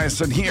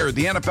Esiason here.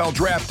 The NFL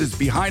Draft is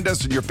behind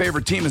us and your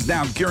favorite team is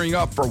now gearing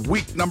up for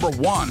week number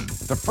 1.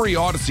 The free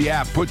Odyssey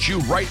app puts you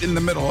right in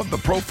the middle of the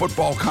pro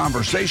football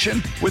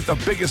conversation with the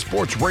biggest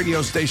sports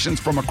radio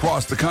stations from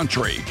across the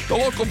country. The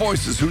local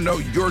voices who know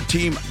your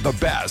team the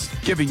best,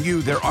 giving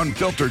you their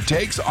unfiltered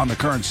takes on the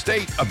current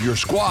state of your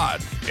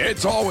squad.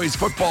 It's always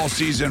football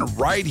season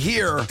right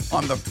here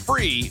on the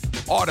free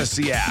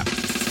Odyssey app.